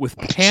with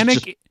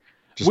panic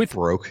just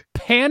broke.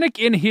 Panic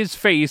in his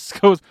face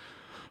goes,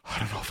 I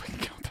don't know if I can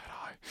count that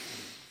high.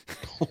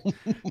 Oh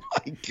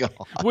my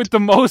God. With the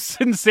most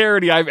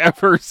sincerity I've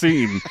ever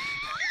seen.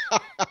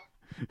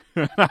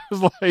 And I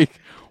was like,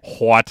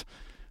 what?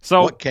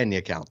 So what can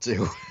you count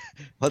to?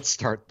 Let's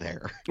start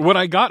there. When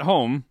I got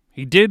home,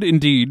 he did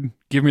indeed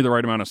give me the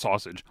right amount of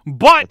sausage,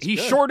 but That's he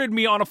good. Shorted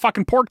me on a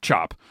fucking pork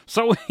chop.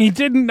 So he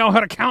didn't know how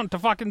to count to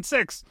fucking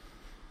 6.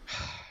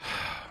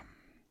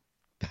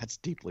 That's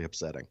deeply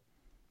upsetting.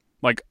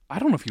 Like, I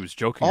don't know if he was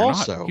joking or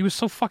not. He was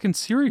so fucking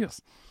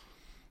serious.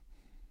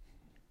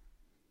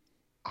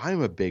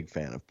 I'm a big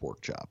fan of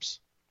pork chops.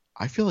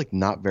 I feel like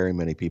not very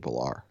many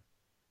people are.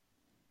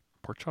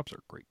 Pork chops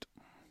are great.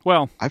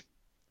 Well,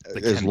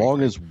 as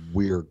long as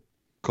we're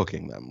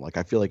cooking them. Like,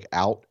 I feel like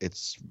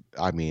it's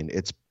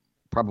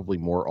probably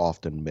more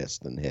often miss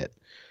than hit.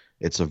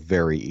 It's a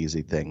very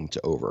easy thing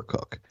to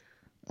overcook.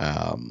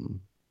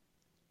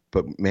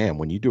 But man,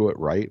 when you do it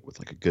right with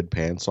like a good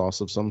pan sauce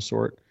of some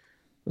sort,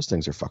 those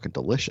things are fucking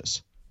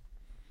delicious.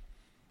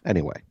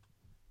 Anyway,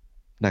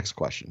 next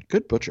question.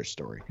 Good butcher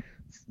story.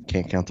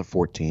 Can't count to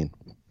 14.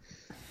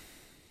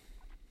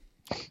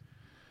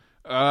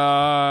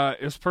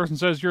 This person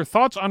says, your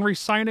thoughts on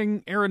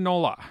re-signing Aaron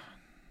Nola?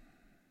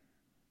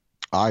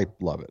 I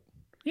love it.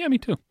 Yeah, me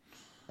too.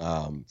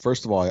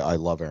 First of all, I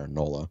love Aaron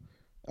Nola.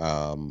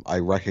 I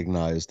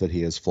recognize that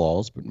he has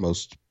flaws, but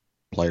most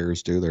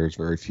players do. There's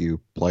very few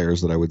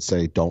players that I would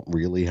say don't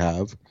really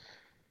have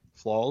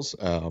flaws.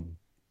 I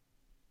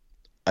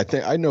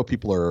know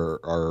people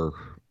are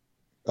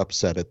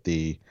upset at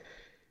the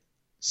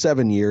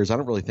 7 years. I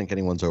don't really think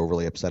anyone's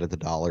overly upset at the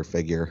dollar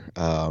figure,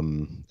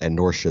 and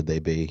nor should they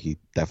be. He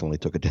definitely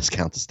took a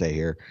discount to stay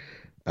here.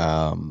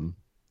 The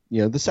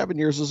 7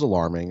 years is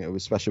alarming,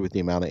 especially with the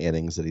amount of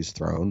innings that he's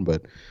thrown.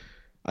 But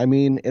I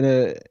mean, in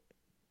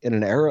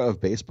an era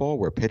of baseball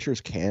where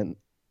pitchers can't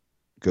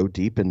go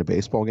deep into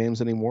baseball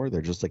games anymore,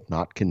 they're just like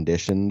not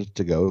conditioned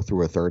to go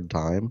through a third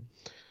time.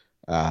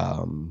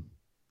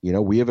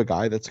 We have a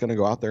guy that's going to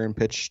go out there and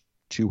pitch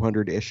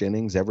 200-ish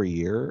innings every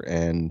year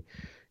and,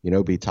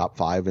 be top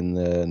 5 in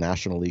the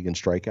National League in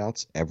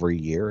strikeouts every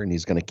year. And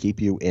he's going to keep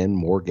you in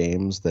more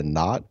games than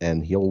not,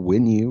 and he'll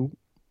win you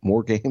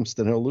more games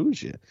than he'll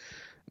lose you.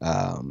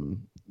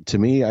 To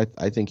me,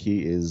 I think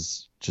he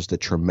is just a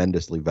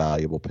tremendously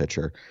valuable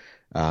pitcher.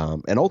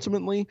 And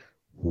ultimately,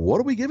 what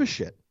do we give a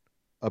shit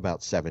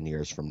about 7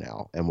 years from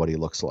now and what he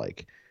looks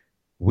like?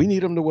 We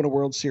need him to win a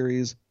World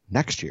Series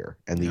next year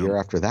and the year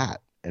after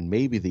that, and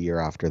maybe the year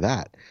after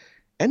that.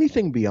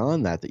 Anything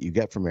beyond that you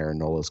get from Aaron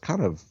Nola is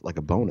kind of like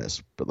a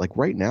bonus. But like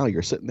right now,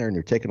 you're sitting there and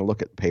you're taking a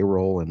look at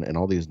payroll and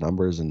all these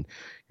numbers, and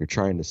you're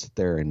trying to sit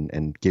there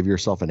and give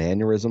yourself an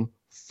aneurysm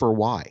for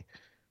why?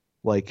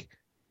 Like,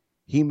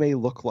 he may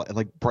look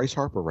like Bryce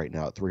Harper right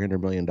now at $300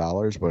 million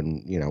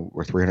when,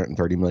 we're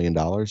 $330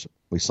 million.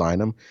 We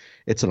sign him.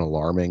 It's an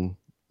alarming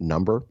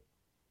number.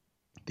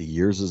 The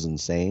years is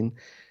insane.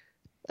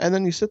 And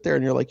then you sit there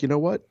and you're like, you know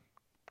what?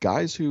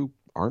 Guys who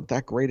aren't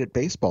that great at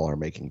baseball are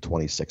making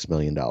 $26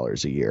 million a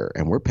year,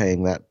 and we're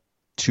paying that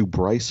to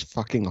Bryce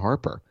fucking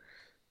Harper.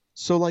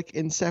 So like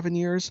in 7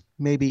 years,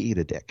 maybe eat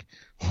a dick.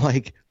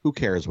 Like, who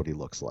cares what he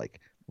looks like?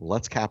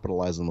 Let's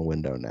capitalize on the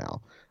window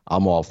now.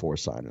 I'm all for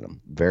signing him.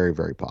 Very,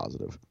 very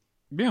positive.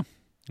 Yeah,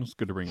 it's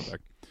good to bring it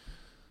back.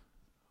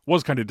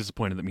 Was kind of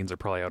disappointed that means they're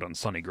probably out on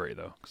Sonny Gray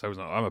though, because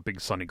I'm a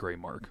big Sonny Gray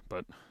mark.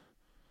 But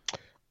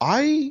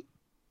I've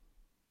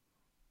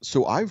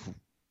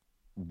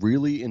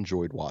really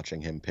enjoyed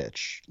watching him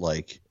pitch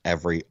like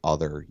every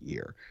other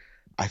year.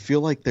 I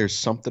feel like there's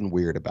something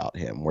weird about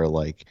him where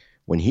like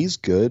when he's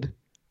good,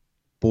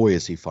 boy,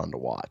 is he fun to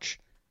watch.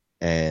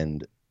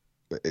 And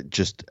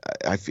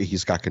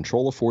he's got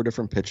control of 4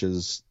 different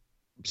pitches,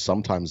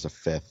 sometimes a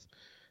 5th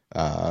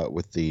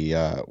with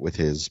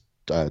his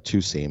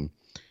 2-seam.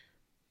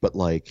 But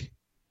like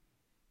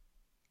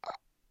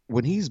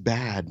when he's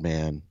bad,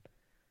 man,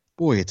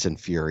 boy, it's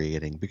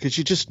infuriating because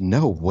you just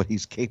know what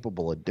he's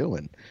capable of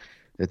doing.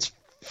 It's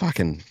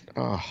fucking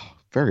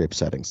very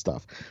upsetting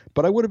stuff.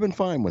 But I would have been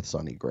fine with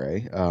Sonny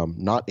Gray,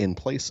 not in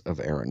place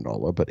of Aaron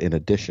Nola, but in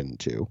addition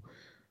to.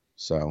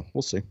 So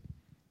we'll see.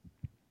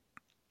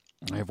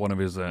 I have one of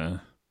his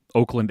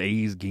Oakland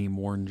A's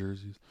game-worn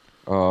jerseys.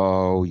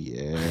 Oh,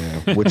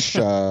 yeah. Which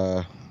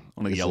on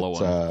a yellow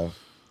one.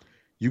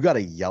 You got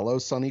a yellow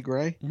Sonny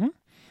Gray? Mm-hmm.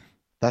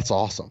 That's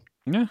awesome.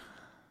 Yeah.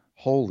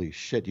 Holy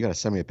shit. You got to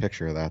send me a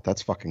picture of that.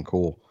 That's fucking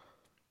cool.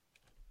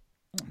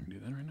 I can do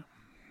that right now.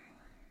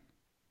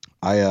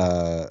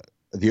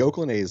 The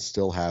Oakland A's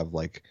still have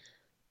like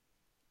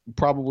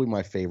probably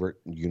my favorite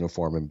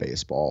uniform in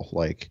baseball,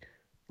 like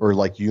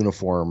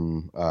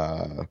uniform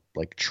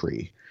like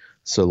tree.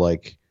 So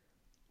like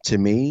to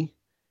me,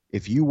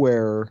 if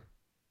you're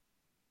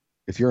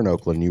in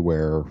Oakland, you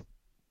wear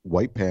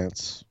white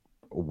pants,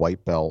 a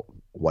white belt,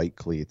 white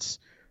cleats,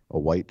 a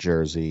white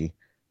jersey,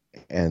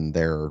 and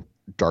their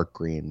dark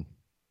green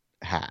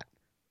hat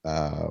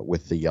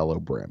with the yellow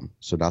brim.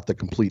 So not the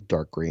complete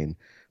dark green,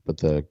 but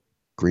the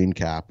green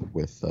cap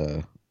with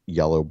the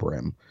yellow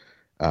brim.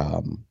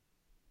 I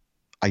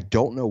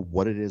don't know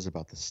what it is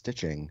about the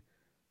stitching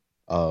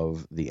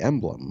of the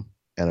emblem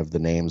and of the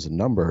names and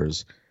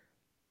numbers,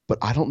 but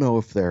I don't know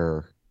if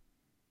the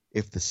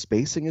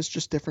spacing is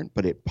just different,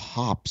 but it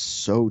pops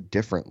so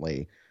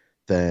differently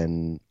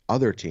than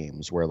other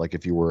teams where like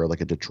if you were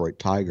like a Detroit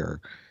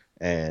Tiger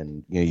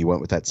and you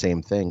went with that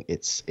same thing,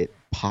 it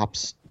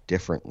pops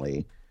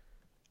differently,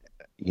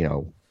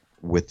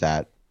 with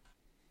that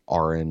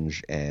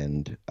orange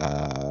and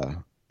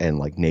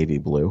like navy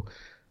blue.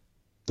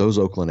 Those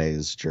Oakland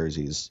A's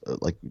jerseys,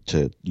 like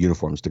to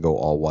uniforms to go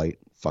all white,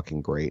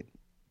 fucking great.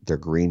 Their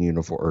green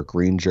uniform or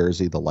green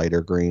jersey, the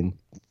lighter green,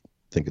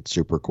 think it's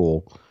super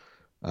cool.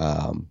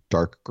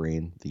 Dark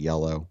green, the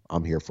yellow.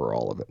 I'm here for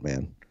all of it,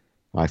 man.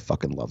 I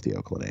fucking love the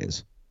Oakland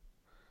A's.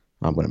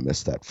 I'm going to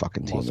miss that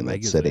fucking team Las in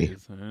Vegas that city.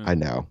 Is, yeah. I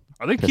know.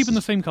 Are they keeping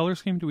the same color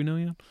scheme? Do we know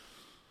yet?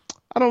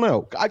 I don't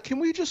know. Can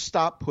we just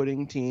stop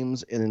putting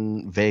teams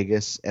in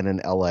Vegas and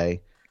in LA?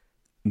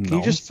 Can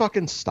you just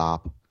fucking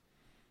stop?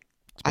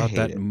 It's about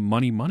that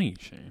money,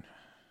 Shane.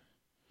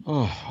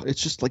 Oh,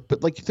 it's just like,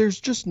 but like,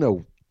 there's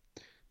no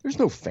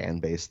fan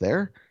base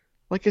there.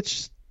 Like, it's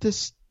just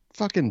this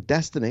fucking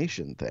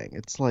destination thing.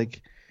 It's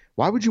like,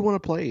 why would you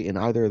want to play in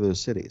either of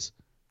those cities?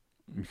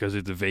 Because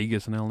it's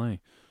Vegas and LA.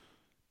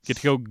 Get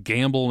to go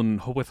gamble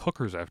and with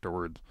hookers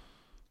afterwards.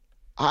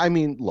 I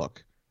mean,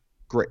 look,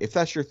 great. If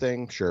that's your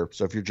thing, sure.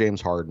 So if you're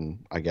James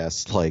Harden, I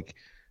guess, like,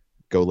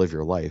 go live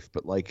your life.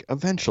 But like,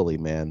 eventually,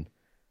 man,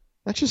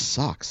 that just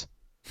sucks.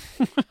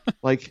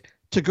 Like,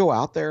 to go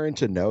out there and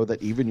to know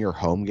that even your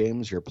home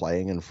games you're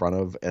playing in front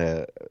of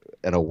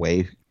an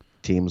away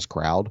team's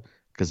crowd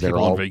because they're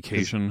all on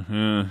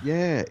vacation.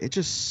 Yeah, it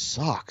just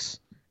sucks.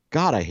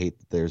 God, I hate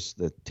that there's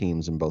the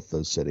teams in both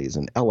those cities.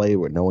 In LA,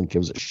 where no one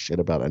gives a shit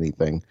about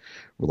anything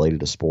related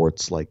to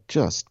sports, like,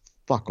 just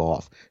fuck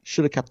off.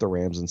 Should have kept the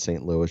Rams in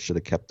St. Louis. Should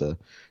have kept the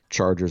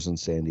Chargers in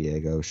San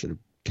Diego. Should have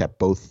kept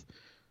both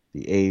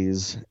the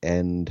A's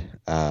and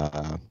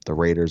the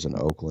Raiders in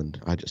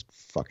Oakland. I just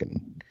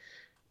fucking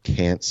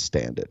can't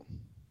stand it.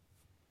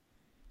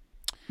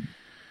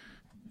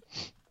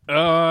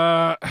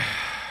 How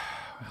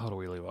do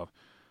we leave off?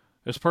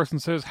 This person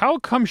says, how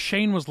come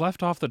Shane was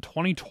left off the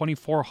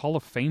 2024 Hall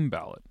of Fame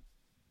ballot?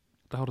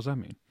 What the hell does that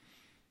mean?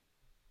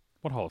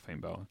 What Hall of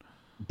Fame ballot?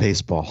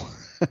 Baseball.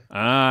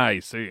 I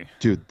see.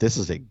 Dude, this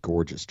is a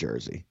gorgeous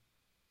jersey.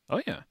 Oh,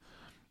 yeah.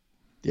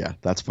 Yeah,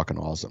 that's fucking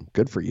awesome.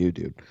 Good for you,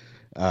 dude.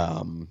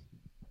 Well,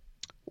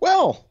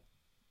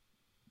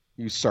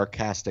 you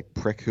sarcastic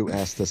prick who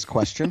asked this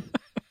question.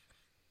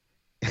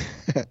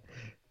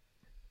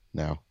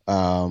 No.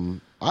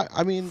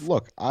 I mean,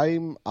 look,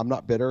 I'm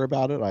not bitter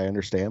about it. I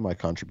understand my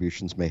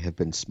contributions may have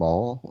been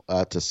small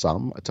to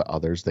some, to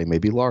others they may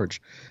be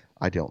large.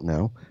 I don't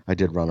know. I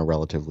did run a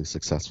relatively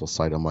successful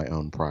site on my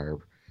own prior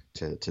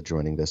to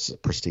joining this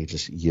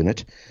prestigious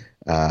unit.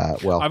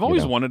 Well, I've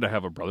always wanted to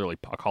have a Brotherly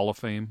Puck Hall of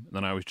Fame, and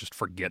then I always just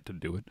forget to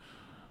do it.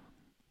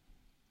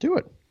 Do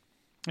it.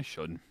 I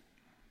should.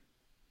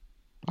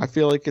 I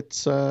feel like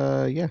it's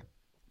yeah.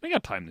 I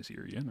got time this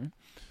year, yeah, right?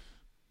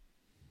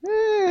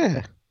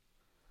 Yeah.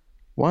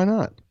 Why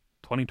not?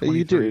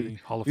 2023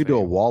 Hall of Fame. You do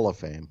a Wall of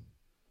Fame.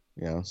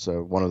 You know,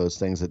 so one of those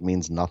things that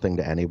means nothing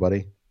to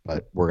anybody,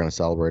 but we're going to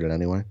celebrate it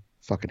anyway.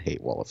 Fucking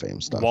hate Wall of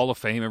Fame stuff. Wall of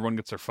Fame, everyone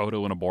gets their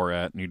photo in a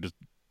Borat, and you just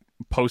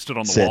post it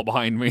on the wall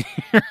behind me.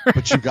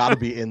 But you got to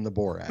be in the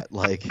Borat.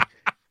 Like,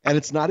 and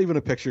it's not even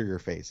a picture of your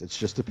face. It's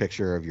just a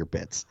picture of your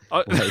bits.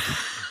 Like,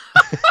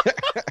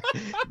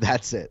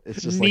 that's it.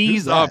 It's just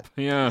knees like, up.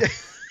 Yeah.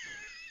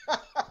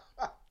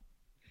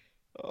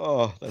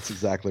 Oh, that's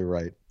exactly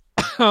right.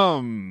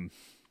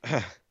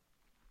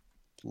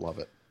 Love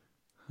it.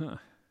 Huh.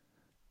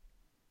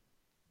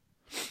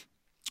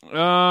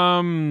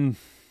 Oh,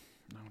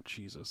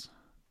 Jesus.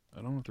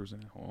 I don't know if there's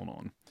any. Hold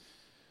on.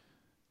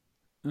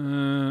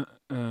 No,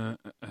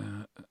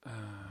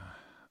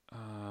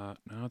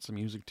 it's a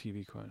music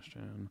TV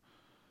question.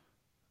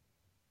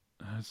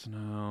 That's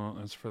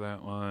for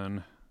that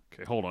one.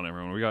 Okay, hold on,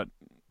 everyone. We got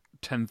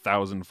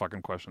 10,000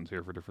 fucking questions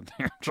here for different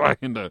things. I'm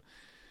trying to.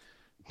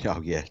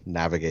 Oh yeah,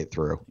 navigate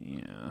through.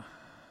 Yeah.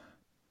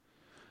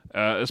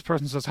 This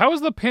person says, "How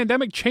has the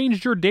pandemic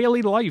changed your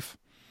daily life?"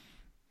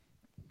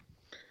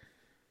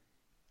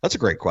 That's a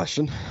great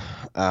question.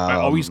 I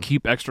always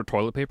keep extra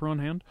toilet paper on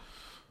hand.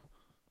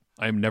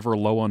 I am never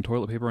low on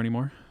toilet paper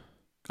anymore.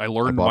 I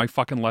learned my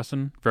fucking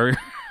lesson very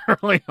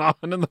early on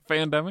in the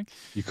pandemic.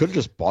 You could have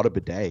just bought a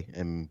bidet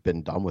and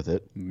been done with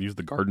it. Use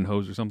the garden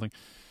hose or something.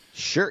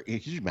 Sure.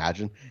 Could you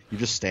imagine? You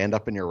just stand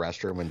up in your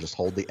restroom and just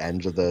hold the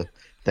end of the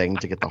thing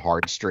to get the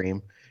hard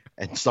stream,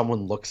 and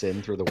someone looks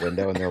in through the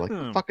window and they're like,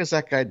 "What the fuck is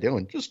that guy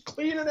doing? Just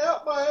cleaning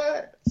out my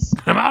ass.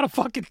 I'm out of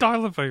fucking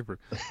toilet paper."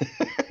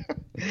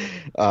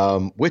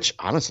 Which,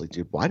 honestly,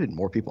 dude, why did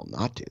more people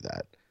not do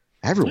that?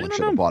 Everyone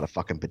should have bought a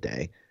fucking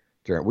bidet.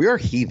 We are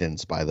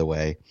heathens, by the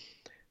way.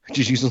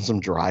 Just using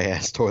some dry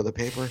ass toilet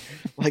paper.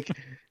 Like,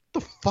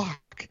 the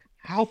fuck?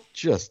 How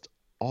just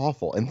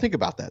awful. And think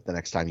about that the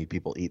next time you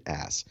people eat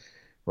ass,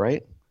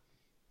 right?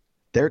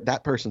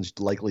 That person's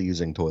likely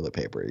using toilet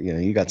paper. You know,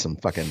 you got some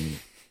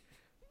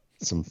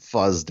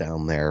fuzz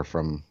down there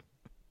from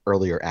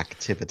earlier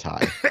activity.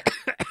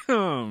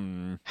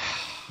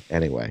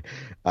 Anyway,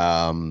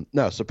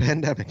 no, so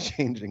pandemic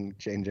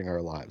changing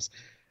our lives.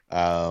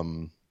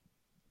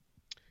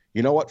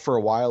 You know what? For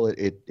a while,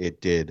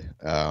 it did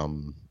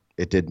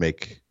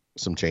make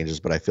some changes,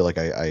 but I feel like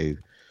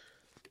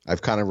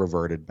I've kind of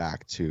reverted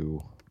back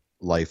to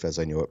life as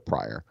I knew it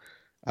prior.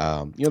 You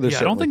know,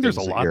 I don't think there's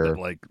a lot that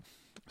like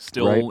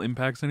still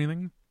impacts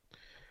anything.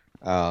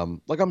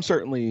 Like I'm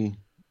certainly,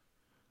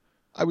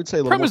 I would say,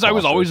 a little problem is I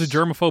was always a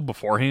cautious. germaphobe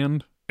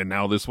beforehand, and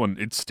now this one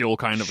it still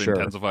kind of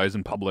intensifies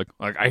in public.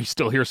 Like I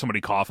still hear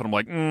somebody cough, and I'm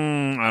like,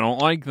 I don't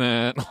like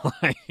that.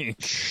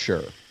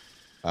 Sure.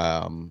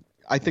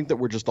 I think that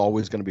we're just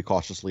always going to be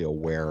cautiously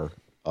aware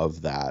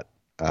of that.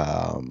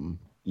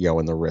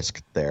 and the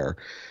risk there.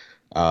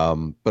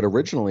 But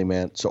originally,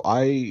 man, so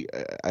I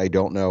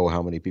don't know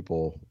how many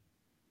people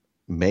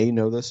may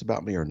know this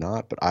about me or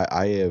not, but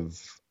I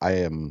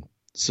am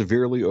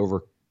severely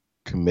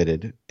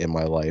overcommitted in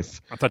my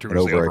life. I thought you were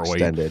going to say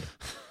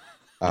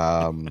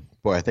overextended.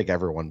 Boy, I think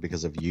everyone,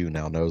 because of you,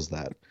 now knows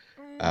that.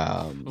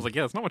 I was like,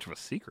 yeah, it's not much of a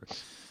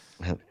secret.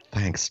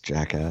 Thanks,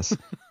 jackass.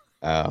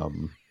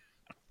 But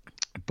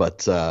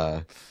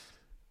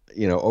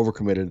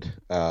overcommitted.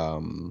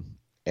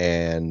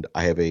 And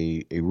I have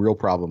a real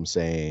problem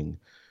saying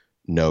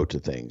no to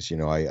things.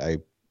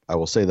 I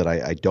will say that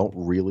I don't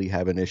really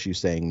have an issue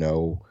saying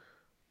no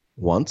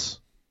once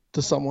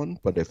to someone,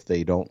 but if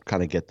they don't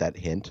kind of get that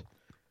hint,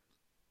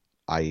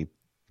 I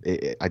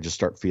just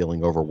start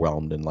feeling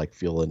overwhelmed and like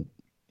feeling,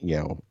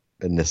 a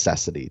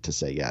necessity to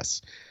say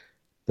yes.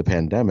 The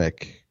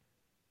pandemic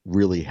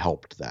really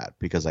helped that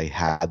because I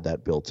had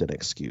that built-in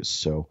excuse.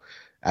 So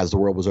as the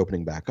world was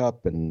opening back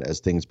up and as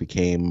things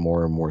became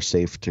more and more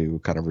safe to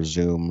kind of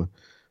resume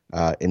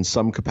in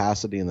some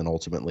capacity and then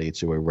ultimately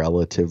to a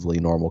relatively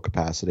normal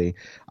capacity,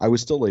 I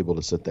was still able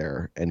to sit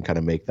there and kind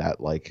of make that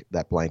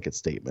blanket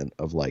statement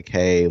of like,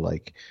 hey,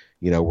 like,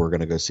 we're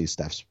going to go see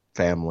Steph's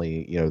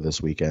family,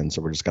 this weekend.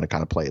 So we're just going to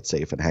kind of play it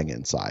safe and hang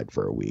inside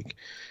for a week.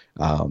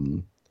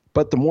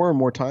 But the more and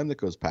more time that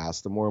goes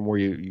past, the more and more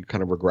you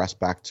kind of regress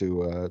back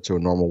to a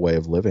normal way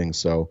of living.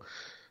 So,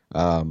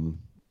 I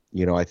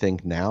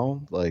think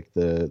now like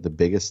the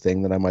biggest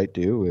thing that I might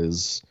do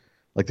is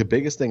like the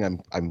biggest thing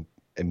I'm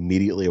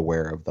immediately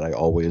aware of that I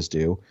always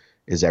do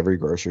is every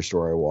grocery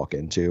store I walk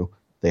into,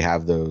 they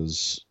have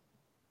those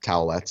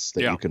towelettes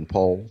that you can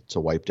pull to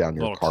wipe down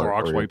your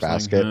cart or your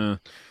basket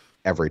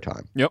every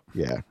time. Yep.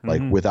 Yeah.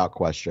 Like without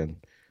question.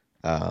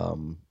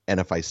 And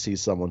if I see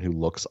someone who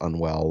looks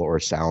unwell or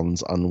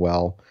sounds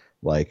unwell,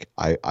 like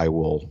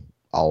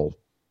I'll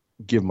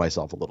give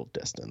myself a little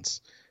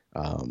distance.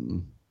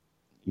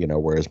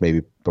 Whereas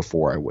maybe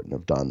before I wouldn't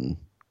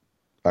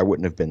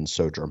have been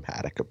so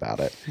dramatic about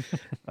it.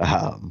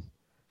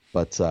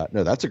 But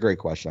no, that's a great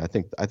question. I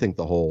think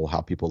the whole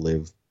how people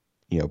live,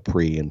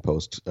 pre and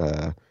post,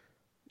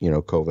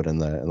 COVID and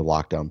the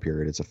lockdown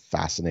period is a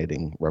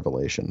fascinating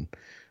revelation.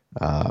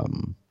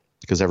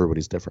 Because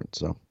everybody's different.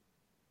 So,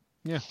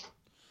 yeah.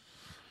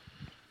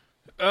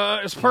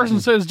 This person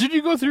says, did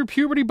you go through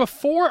puberty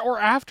before or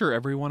after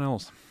everyone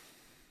else?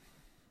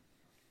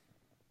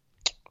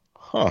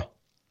 Huh.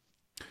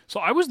 So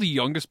I was the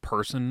youngest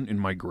person in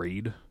my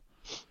grade,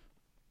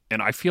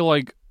 and I feel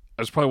like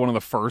I was probably one of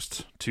the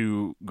first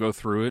to go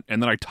through it,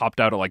 and then I topped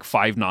out at like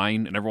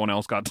 5'9", and everyone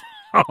else got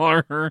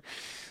taller.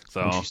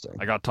 So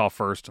I got tall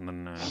first, and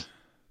then that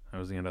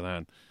was the end of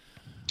that.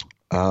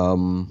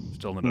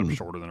 Still ended up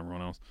shorter than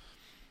everyone else.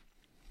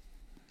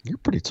 You're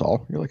pretty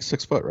tall. You're like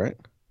 6 foot, right?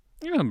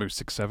 Yeah, maybe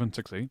 6'7",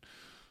 6'8".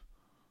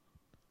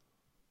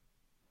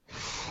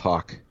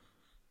 Fuck.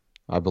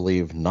 I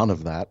believe none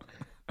of that.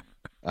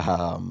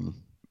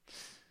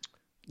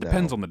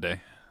 Depends on the day.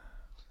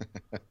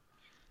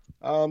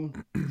 You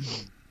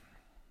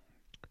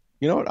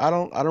know what? I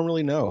don't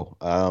really know.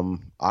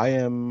 I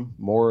am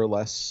more or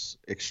less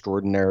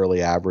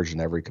extraordinarily average in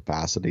every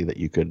capacity that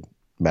you could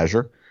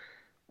measure.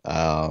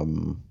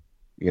 So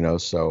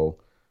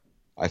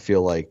I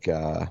feel like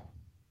I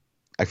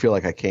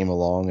came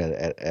along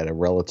at a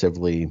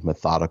relatively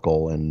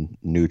methodical and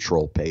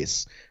neutral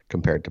pace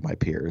compared to my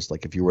peers.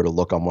 Like if you were to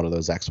look on one of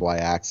those XY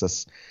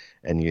axis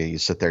and you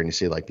sit there and you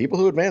see like people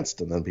who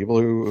advanced and then people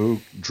who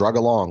drug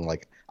along,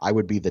 like I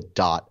would be the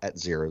dot at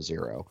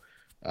 0-0.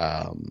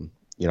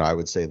 I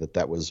would say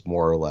that was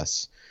more or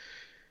less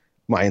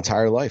my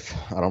entire life.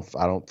 I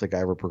don't think I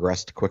ever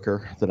progressed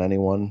quicker than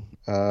anyone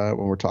when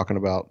we're talking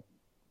about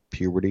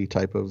puberty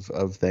type of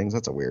things.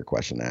 That's a weird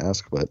question to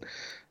ask, but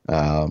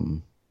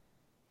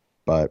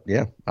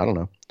yeah, I don't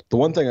know. The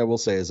one thing I will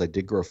say is I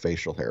did grow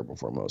facial hair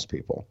before most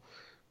people.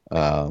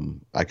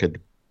 I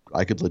could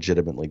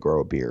legitimately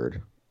grow a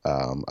beard.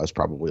 I was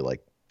probably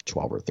like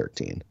 12 or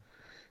 13.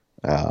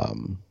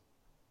 And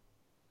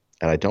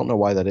I don't know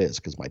why that is,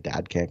 because my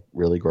dad can't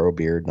really grow a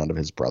beard. None of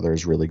his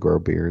brothers really grow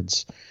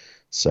beards.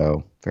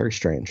 So very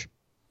strange.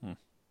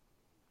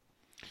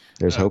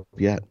 There's hope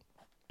yet.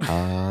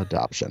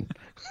 Adoption.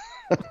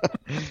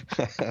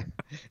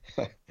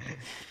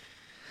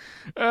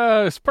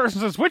 This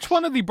person says, which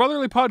one of the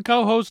Brotherly Pod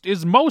co-hosts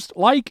is most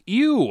like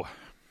you?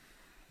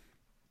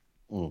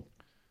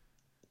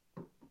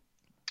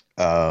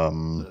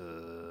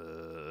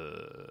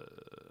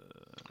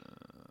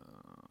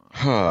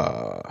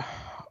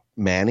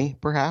 Manny,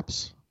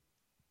 perhaps.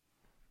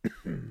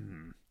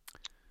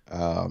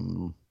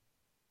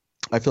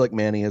 I feel like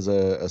Manny has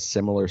a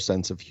similar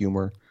sense of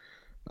humor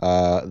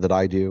that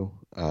I do.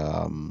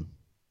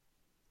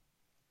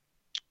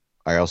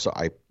 I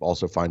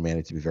also find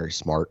Manny to be very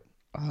smart.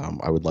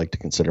 I would like to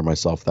consider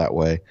myself that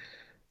way.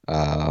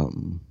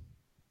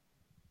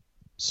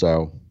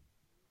 So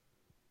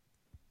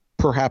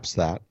perhaps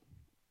that.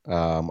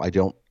 I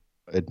don't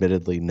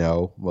admittedly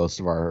know most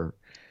of our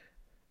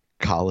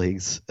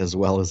colleagues as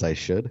well as I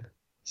should.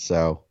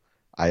 So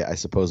I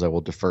suppose I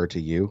will defer to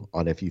you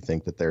on if you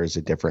think that there is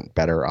a different,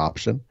 better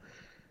option.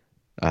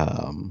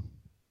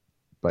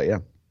 But yeah.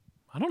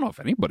 I don't know if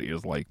anybody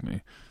is like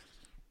me.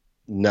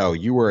 No,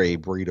 you were a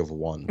breed of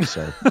one,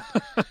 sir.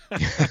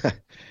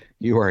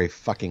 You are a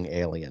fucking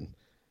alien.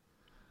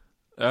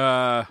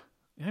 I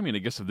mean, I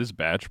guess of this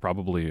batch,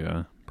 probably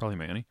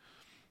Manny.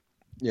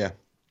 Yeah.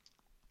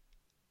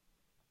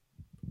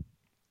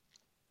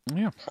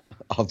 Yeah.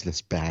 Of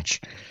this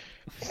batch.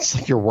 It's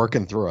like you're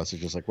working through us.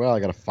 You're just like, well, I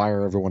got to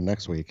fire everyone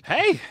next week.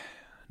 Hey,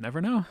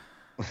 never know.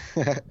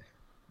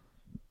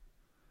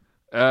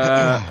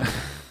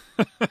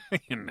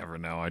 You never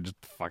know. I just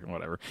fucking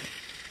whatever.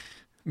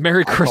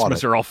 Merry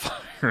Christmas, you're all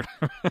fired.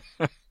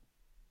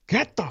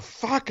 Get the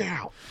fuck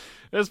out.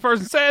 This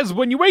person says,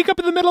 when you wake up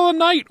in the middle of the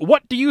night,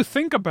 what do you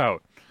think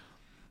about?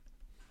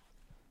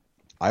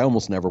 I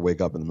almost never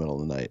wake up in the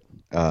middle of the night.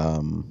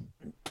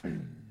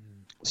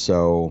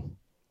 So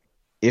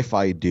if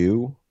I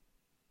do,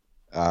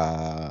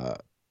 I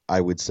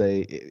would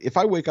say if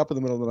I wake up in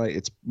the middle of the night,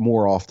 it's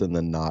more often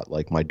than not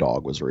like my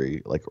dog was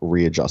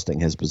readjusting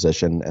his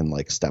position and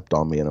like stepped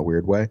on me in a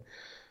weird way.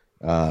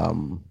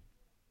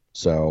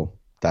 So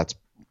that's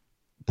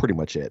pretty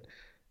much it.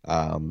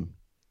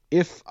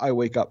 If I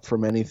wake up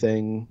from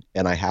anything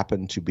and I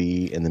happen to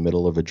be in the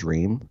middle of a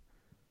dream,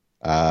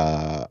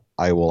 I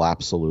will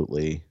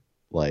absolutely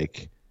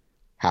like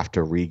have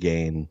to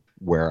regain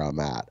where I'm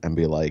at and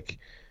be like,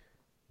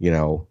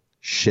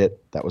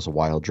 shit, that was a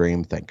wild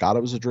dream. Thank God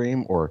it was a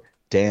dream. Or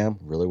damn,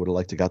 really would have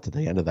liked to got to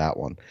the end of that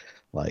one.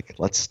 Like,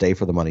 let's stay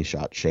for the money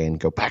shot, Shane.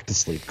 Go back to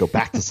sleep. Go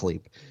back to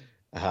sleep.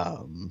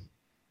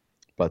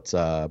 But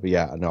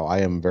yeah, no, I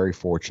am very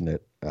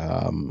fortunate.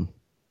 When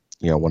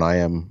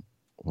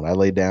I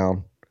lay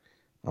down,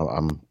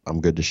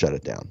 I'm good to shut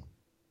it down.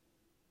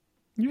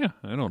 Yeah,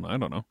 I don't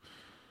know.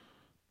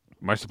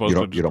 Am I supposed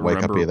to just you don't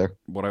wake up either?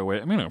 What I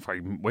wake? I mean, if I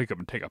wake up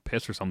and take a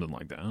piss or something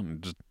like that, I'm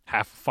just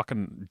half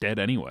fucking dead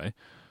anyway.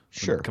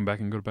 Sure. Come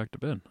back and go back to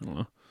bed. I don't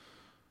know.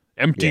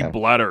 Empty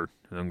bladder,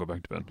 and then go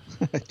back to bed.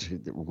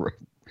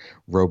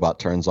 Robot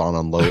turns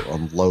on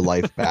low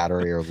life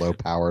battery or low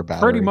power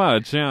battery. Pretty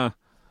much, yeah.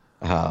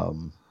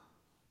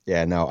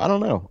 Yeah, no, I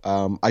don't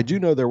know. I do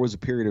know there was a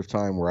period of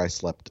time where I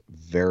slept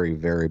very,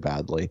 very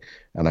badly,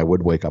 and I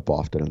would wake up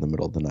often in the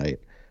middle of the night.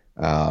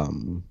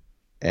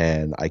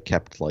 And I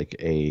kept like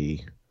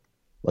a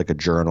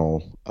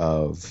journal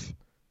of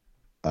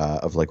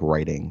like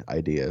writing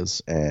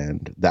ideas,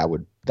 and that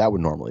would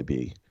normally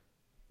be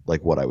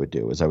like what I would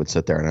do is I would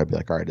sit there and I'd be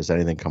like, all right, is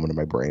anything coming to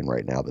my brain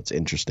right now that's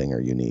interesting or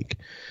unique?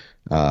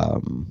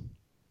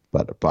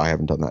 But I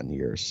haven't done that in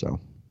years, so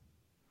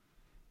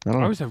I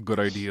always have good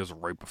ideas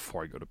right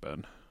before I go to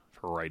bed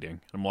for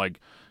writing. I'm like,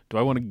 do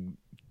I want to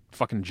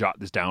fucking jot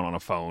this down on a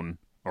phone,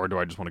 or do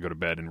I just want to go to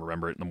bed and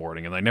remember it in the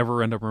morning? And I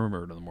never end up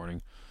remembering it in the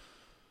morning.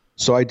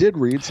 So I did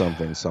read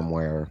something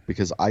somewhere,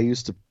 because I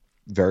used to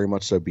very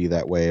much so be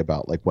that way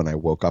about like when I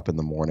woke up in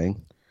the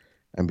morning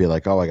and be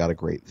like, oh, I got a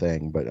great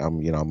thing, but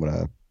I'm going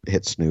to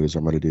hit snooze, or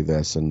I'm going to do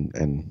this.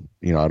 And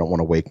I don't want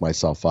to wake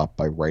myself up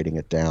by writing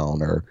it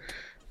down or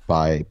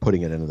by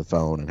putting it into the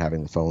phone and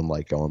having the phone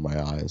light go in my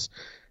eyes.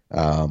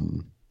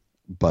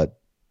 But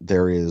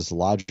there is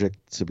logic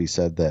to be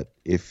said that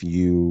if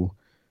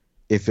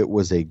it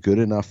was a good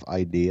enough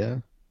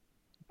idea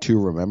to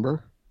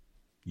remember,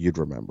 you'd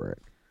remember it.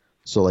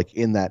 So like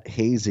in that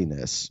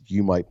haziness,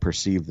 you might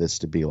perceive this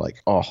to be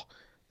like, oh,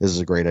 this is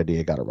a great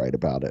idea, got to write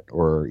about it,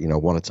 or,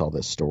 want to tell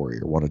this story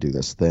or want to do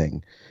this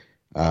thing.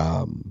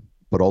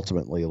 But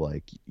ultimately,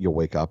 like, you'll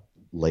wake up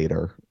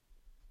later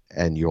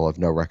and you'll have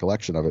no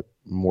recollection of it.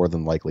 More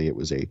than likely it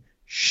was a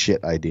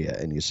shit idea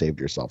and you saved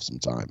yourself some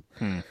time.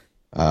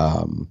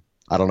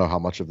 I don't know how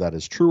much of that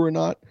is true or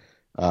not.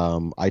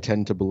 I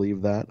tend to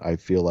believe that. I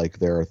feel like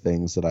there are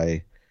things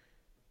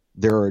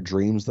there are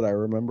dreams that I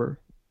remember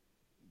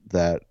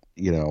that,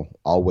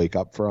 I'll wake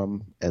up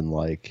from, and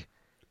like,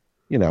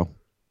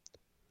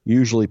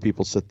 usually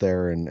people sit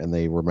there and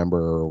they remember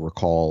or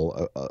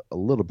recall a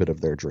little bit of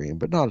their dream,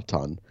 but not a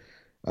ton.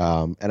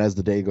 And as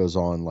the day goes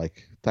on,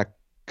 like, that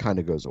kind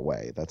of goes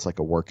away. That's like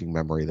a working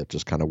memory that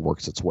just kind of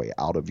works its way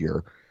out of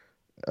your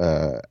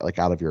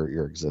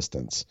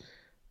existence.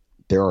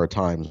 There are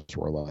times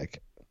where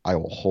like I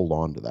will hold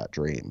on to that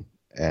dream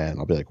and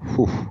I'll be like,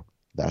 whew,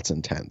 that's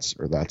intense,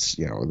 or that's,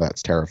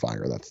 that's terrifying,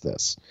 or that's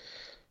this.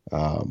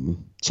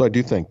 So I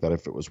do think that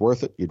if it was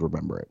worth it, you'd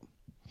remember it.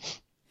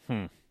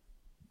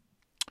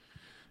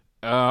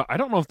 I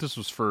don't know if this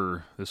was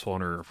for this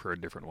one or for a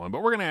different one,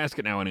 but we're going to ask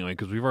it now anyway,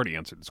 because we've already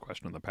answered this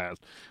question in the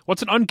past.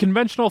 What's an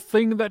unconventional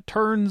thing that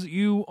turns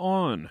you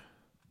on?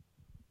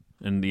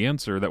 And the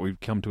answer that we've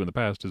come to in the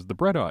past is the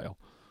bread aisle.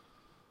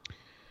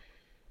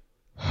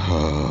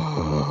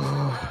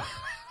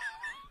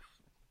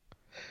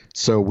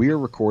 So we are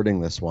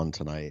recording this one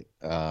tonight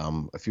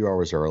a few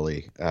hours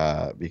early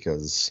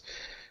because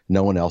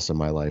no one else in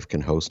my life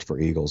can host for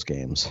Eagles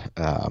games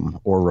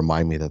or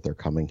remind me that they're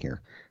coming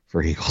here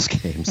for Eagles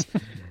games.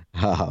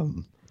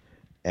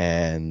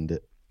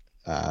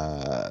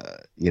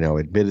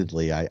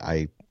 Admittedly,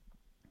 I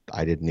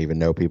I didn't even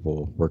know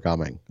people were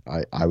coming.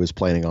 I was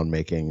planning on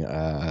making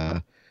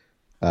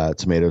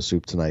tomato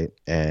soup tonight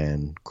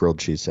and grilled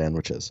cheese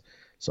sandwiches.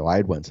 So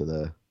I went to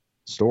the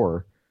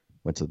store,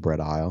 went to the bread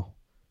aisle,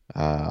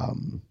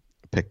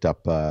 picked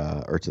up,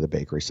 or to the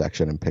bakery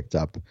section and picked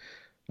up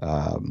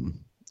a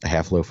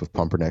half loaf of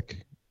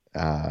pumpernick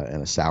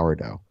and a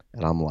sourdough.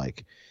 And I'm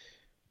like,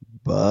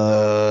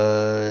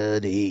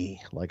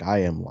 buddy, like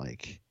I am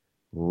like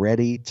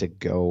ready to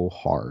go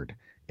hard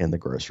in the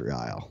grocery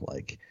aisle.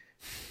 Like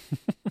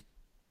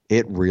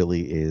it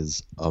really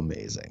is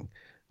amazing.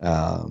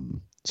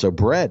 So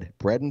bread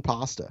and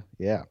pasta.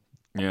 Yeah.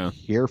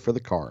 Here for the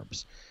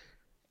carbs.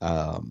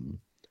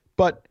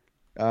 But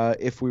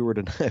if we were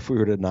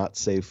to not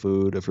say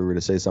food, if we were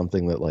to say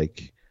something that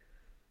like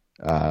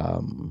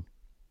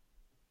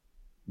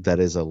that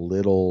is a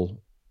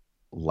little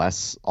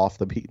less off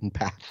the beaten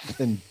path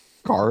than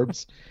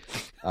carbs,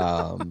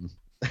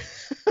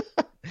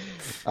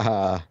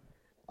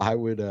 I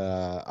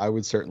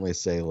would certainly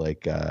say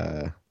like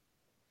a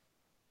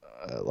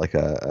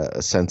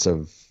sense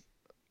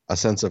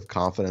of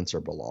confidence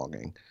or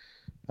belonging.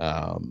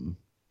 And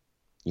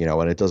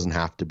it doesn't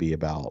have to be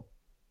about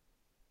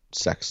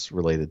sex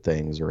related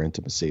things or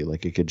intimacy.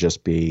 Like it could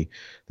just be,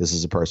 this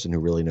is a person who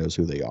really knows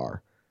who they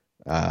are.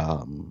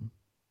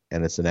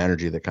 And it's an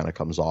energy that kind of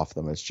comes off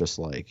them. It's just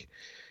like,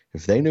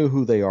 if they know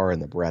who they are in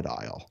the bread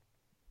aisle,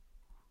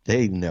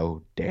 they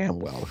know damn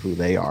well who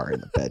they are in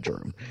the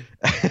bedroom.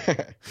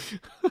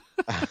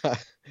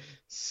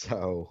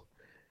 So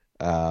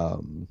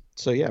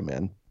yeah,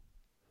 man,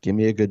 give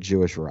me a good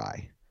Jewish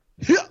rye.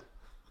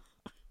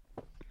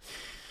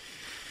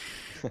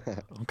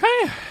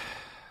 Okay.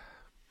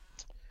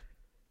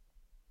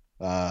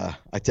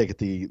 I take it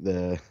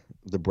the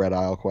bread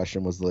aisle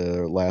question was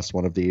the last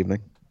one of the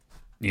evening.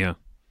 Yeah.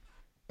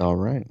 All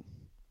right.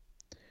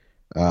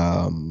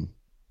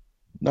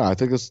 No, I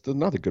think it's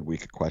another good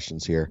week of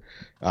questions here.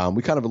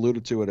 We kind of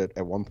alluded to it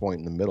at one point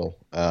in the middle.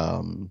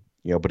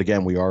 But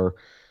again, we are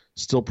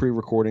still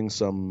pre-recording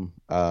some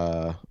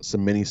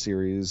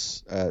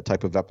mini-series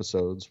type of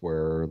episodes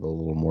where the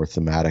little more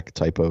thematic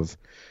type of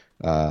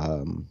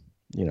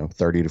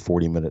 30 to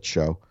 40 minute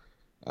show.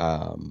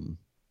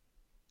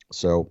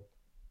 So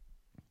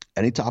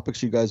any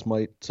topics you guys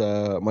might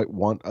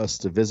want us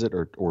to visit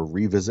or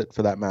revisit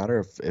for that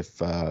matter,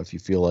 if you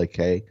feel like,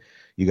 hey,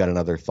 you got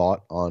another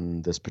thought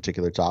on this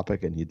particular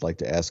topic and you'd like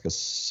to ask us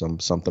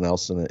something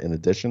else in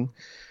addition,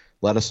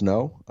 let us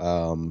know.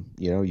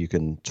 You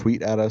can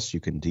tweet at us. You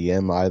can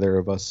DM either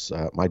of us.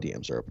 My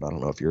DMs are open. I don't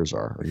know if yours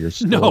are. Are yours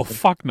still No, open?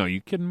 fuck no. You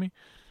kidding me?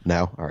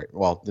 No? All right.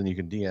 Well, then you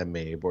can DM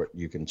me, or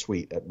you can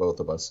tweet at both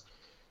of us.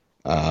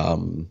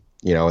 And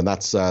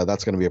that's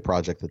going to be a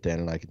project that Dan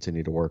and I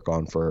continue to work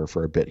on for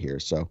a bit here.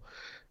 So,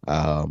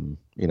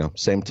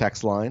 same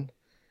text line.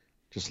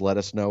 Just let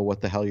us know what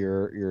the hell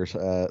you're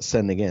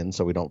sending in,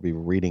 so we don't be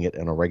reading it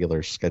in a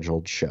regular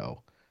scheduled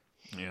show.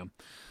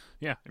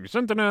 Yeah. If you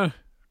sent in a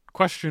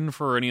question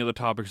for any of the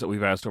topics that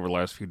we've asked over the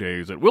last few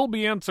days, it will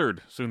be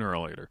answered sooner or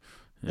later.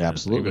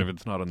 Absolutely. Even if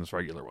it's not on this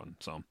regular one.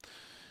 So,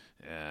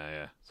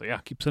 So,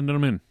 keep sending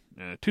them in.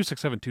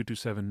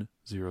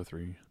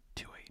 267-227-0328.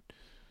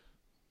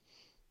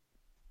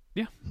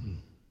 Yeah.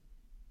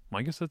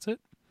 I guess that's it.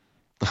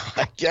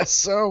 I guess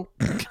so.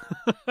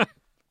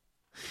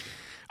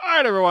 All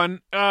right,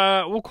 everyone.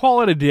 We'll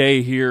call it a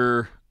day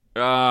here.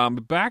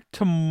 Back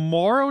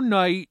tomorrow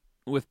night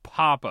with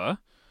Papa.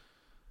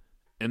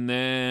 And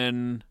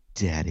then...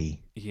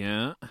 Daddy.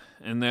 Yeah.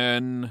 And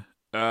then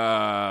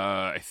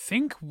I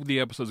think the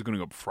episode's going to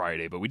go up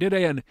Friday. But we did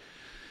an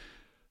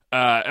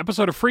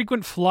episode of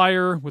Frequent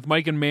Flyer with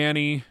Mike and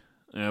Manny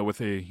with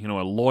a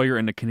lawyer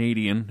and a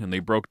Canadian. And they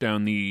broke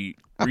down the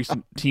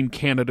recent Team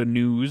Canada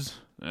news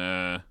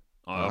on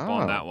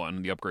that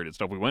one, the upgraded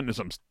stuff. We went into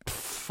some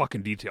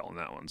fucking detail on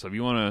that one. So if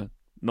you want to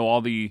know all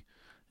the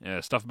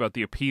stuff about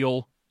the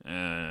appeal,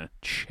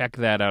 check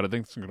that out. I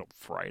think it's going to go up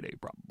Friday,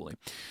 probably.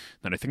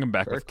 Then I think I'm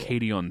back with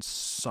Katie on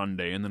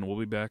Sunday, and then we'll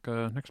be back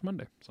next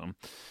Monday. So,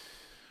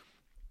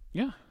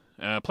 yeah.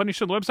 Plenty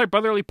show the website,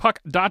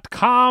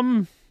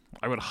 brotherlypuck.com.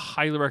 I would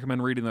highly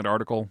recommend reading that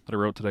article that I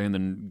wrote today, and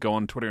then go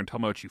on Twitter and tell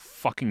me how much you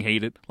fucking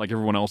hate it, like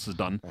everyone else has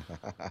done.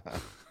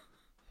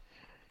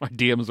 My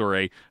DMs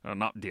were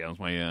not DMs,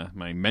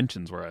 my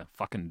mentions were a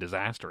fucking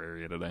disaster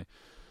area today.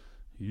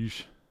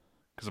 Yeesh.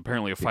 Because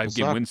apparently a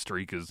 5-game win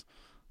streak is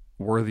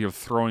worthy of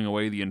throwing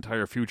away the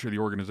entire future of the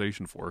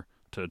organization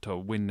to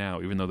win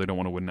now, even though they don't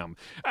want to win now.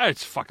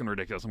 It's fucking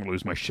ridiculous. I'm going to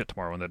lose my shit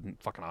tomorrow in that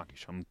fucking hockey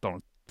show. I'm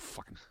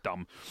fucking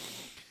dumb.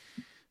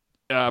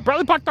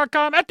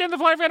 BrotherlyPuck.com, at Dan the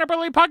Fly Fan, at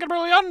BrotherlyPuck, and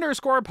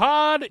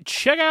Brotherly_pod.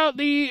 Check out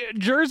the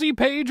Jersey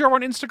page over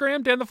on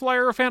Instagram, Dan the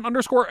Flyer Fan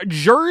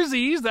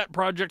 _jerseys. That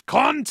project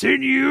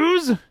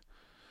continues.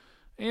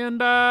 And,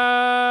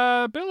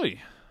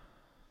 Billy.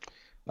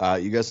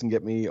 You guys can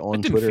get me on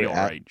it didn't Twitter. Feel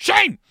right.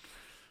 Shane!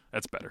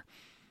 That's better.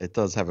 It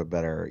does have a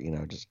better,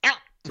 just.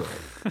 But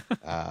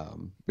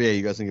yeah,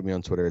 you guys can get me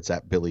on Twitter. It's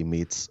at Billy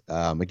Meets.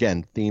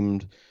 Again,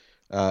 themed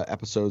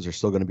episodes are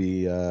still going to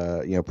be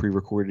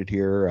pre-recorded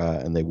here,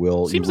 and they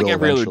will. Seems like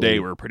every other day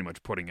we're pretty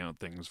much putting out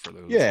things for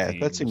those. Yeah,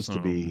 themes, that seems to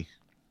be.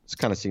 It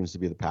kind of seems to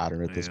be the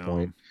pattern at this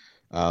point.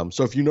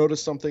 So if you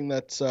notice something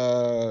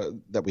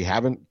that we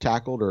haven't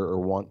tackled or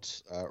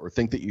want or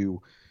think that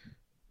you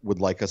would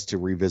like us to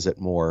revisit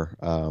more,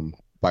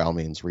 by all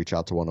means, reach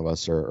out to one of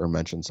us or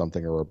mention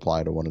something or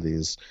reply to one of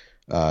these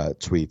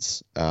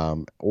tweets,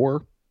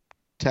 or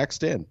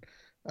text in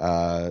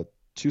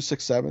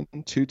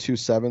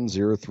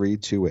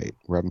 267-227-0328.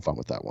 We're having fun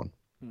with that one.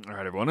 All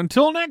right, everyone.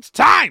 Until next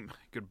time,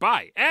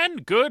 goodbye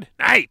and good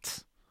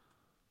night.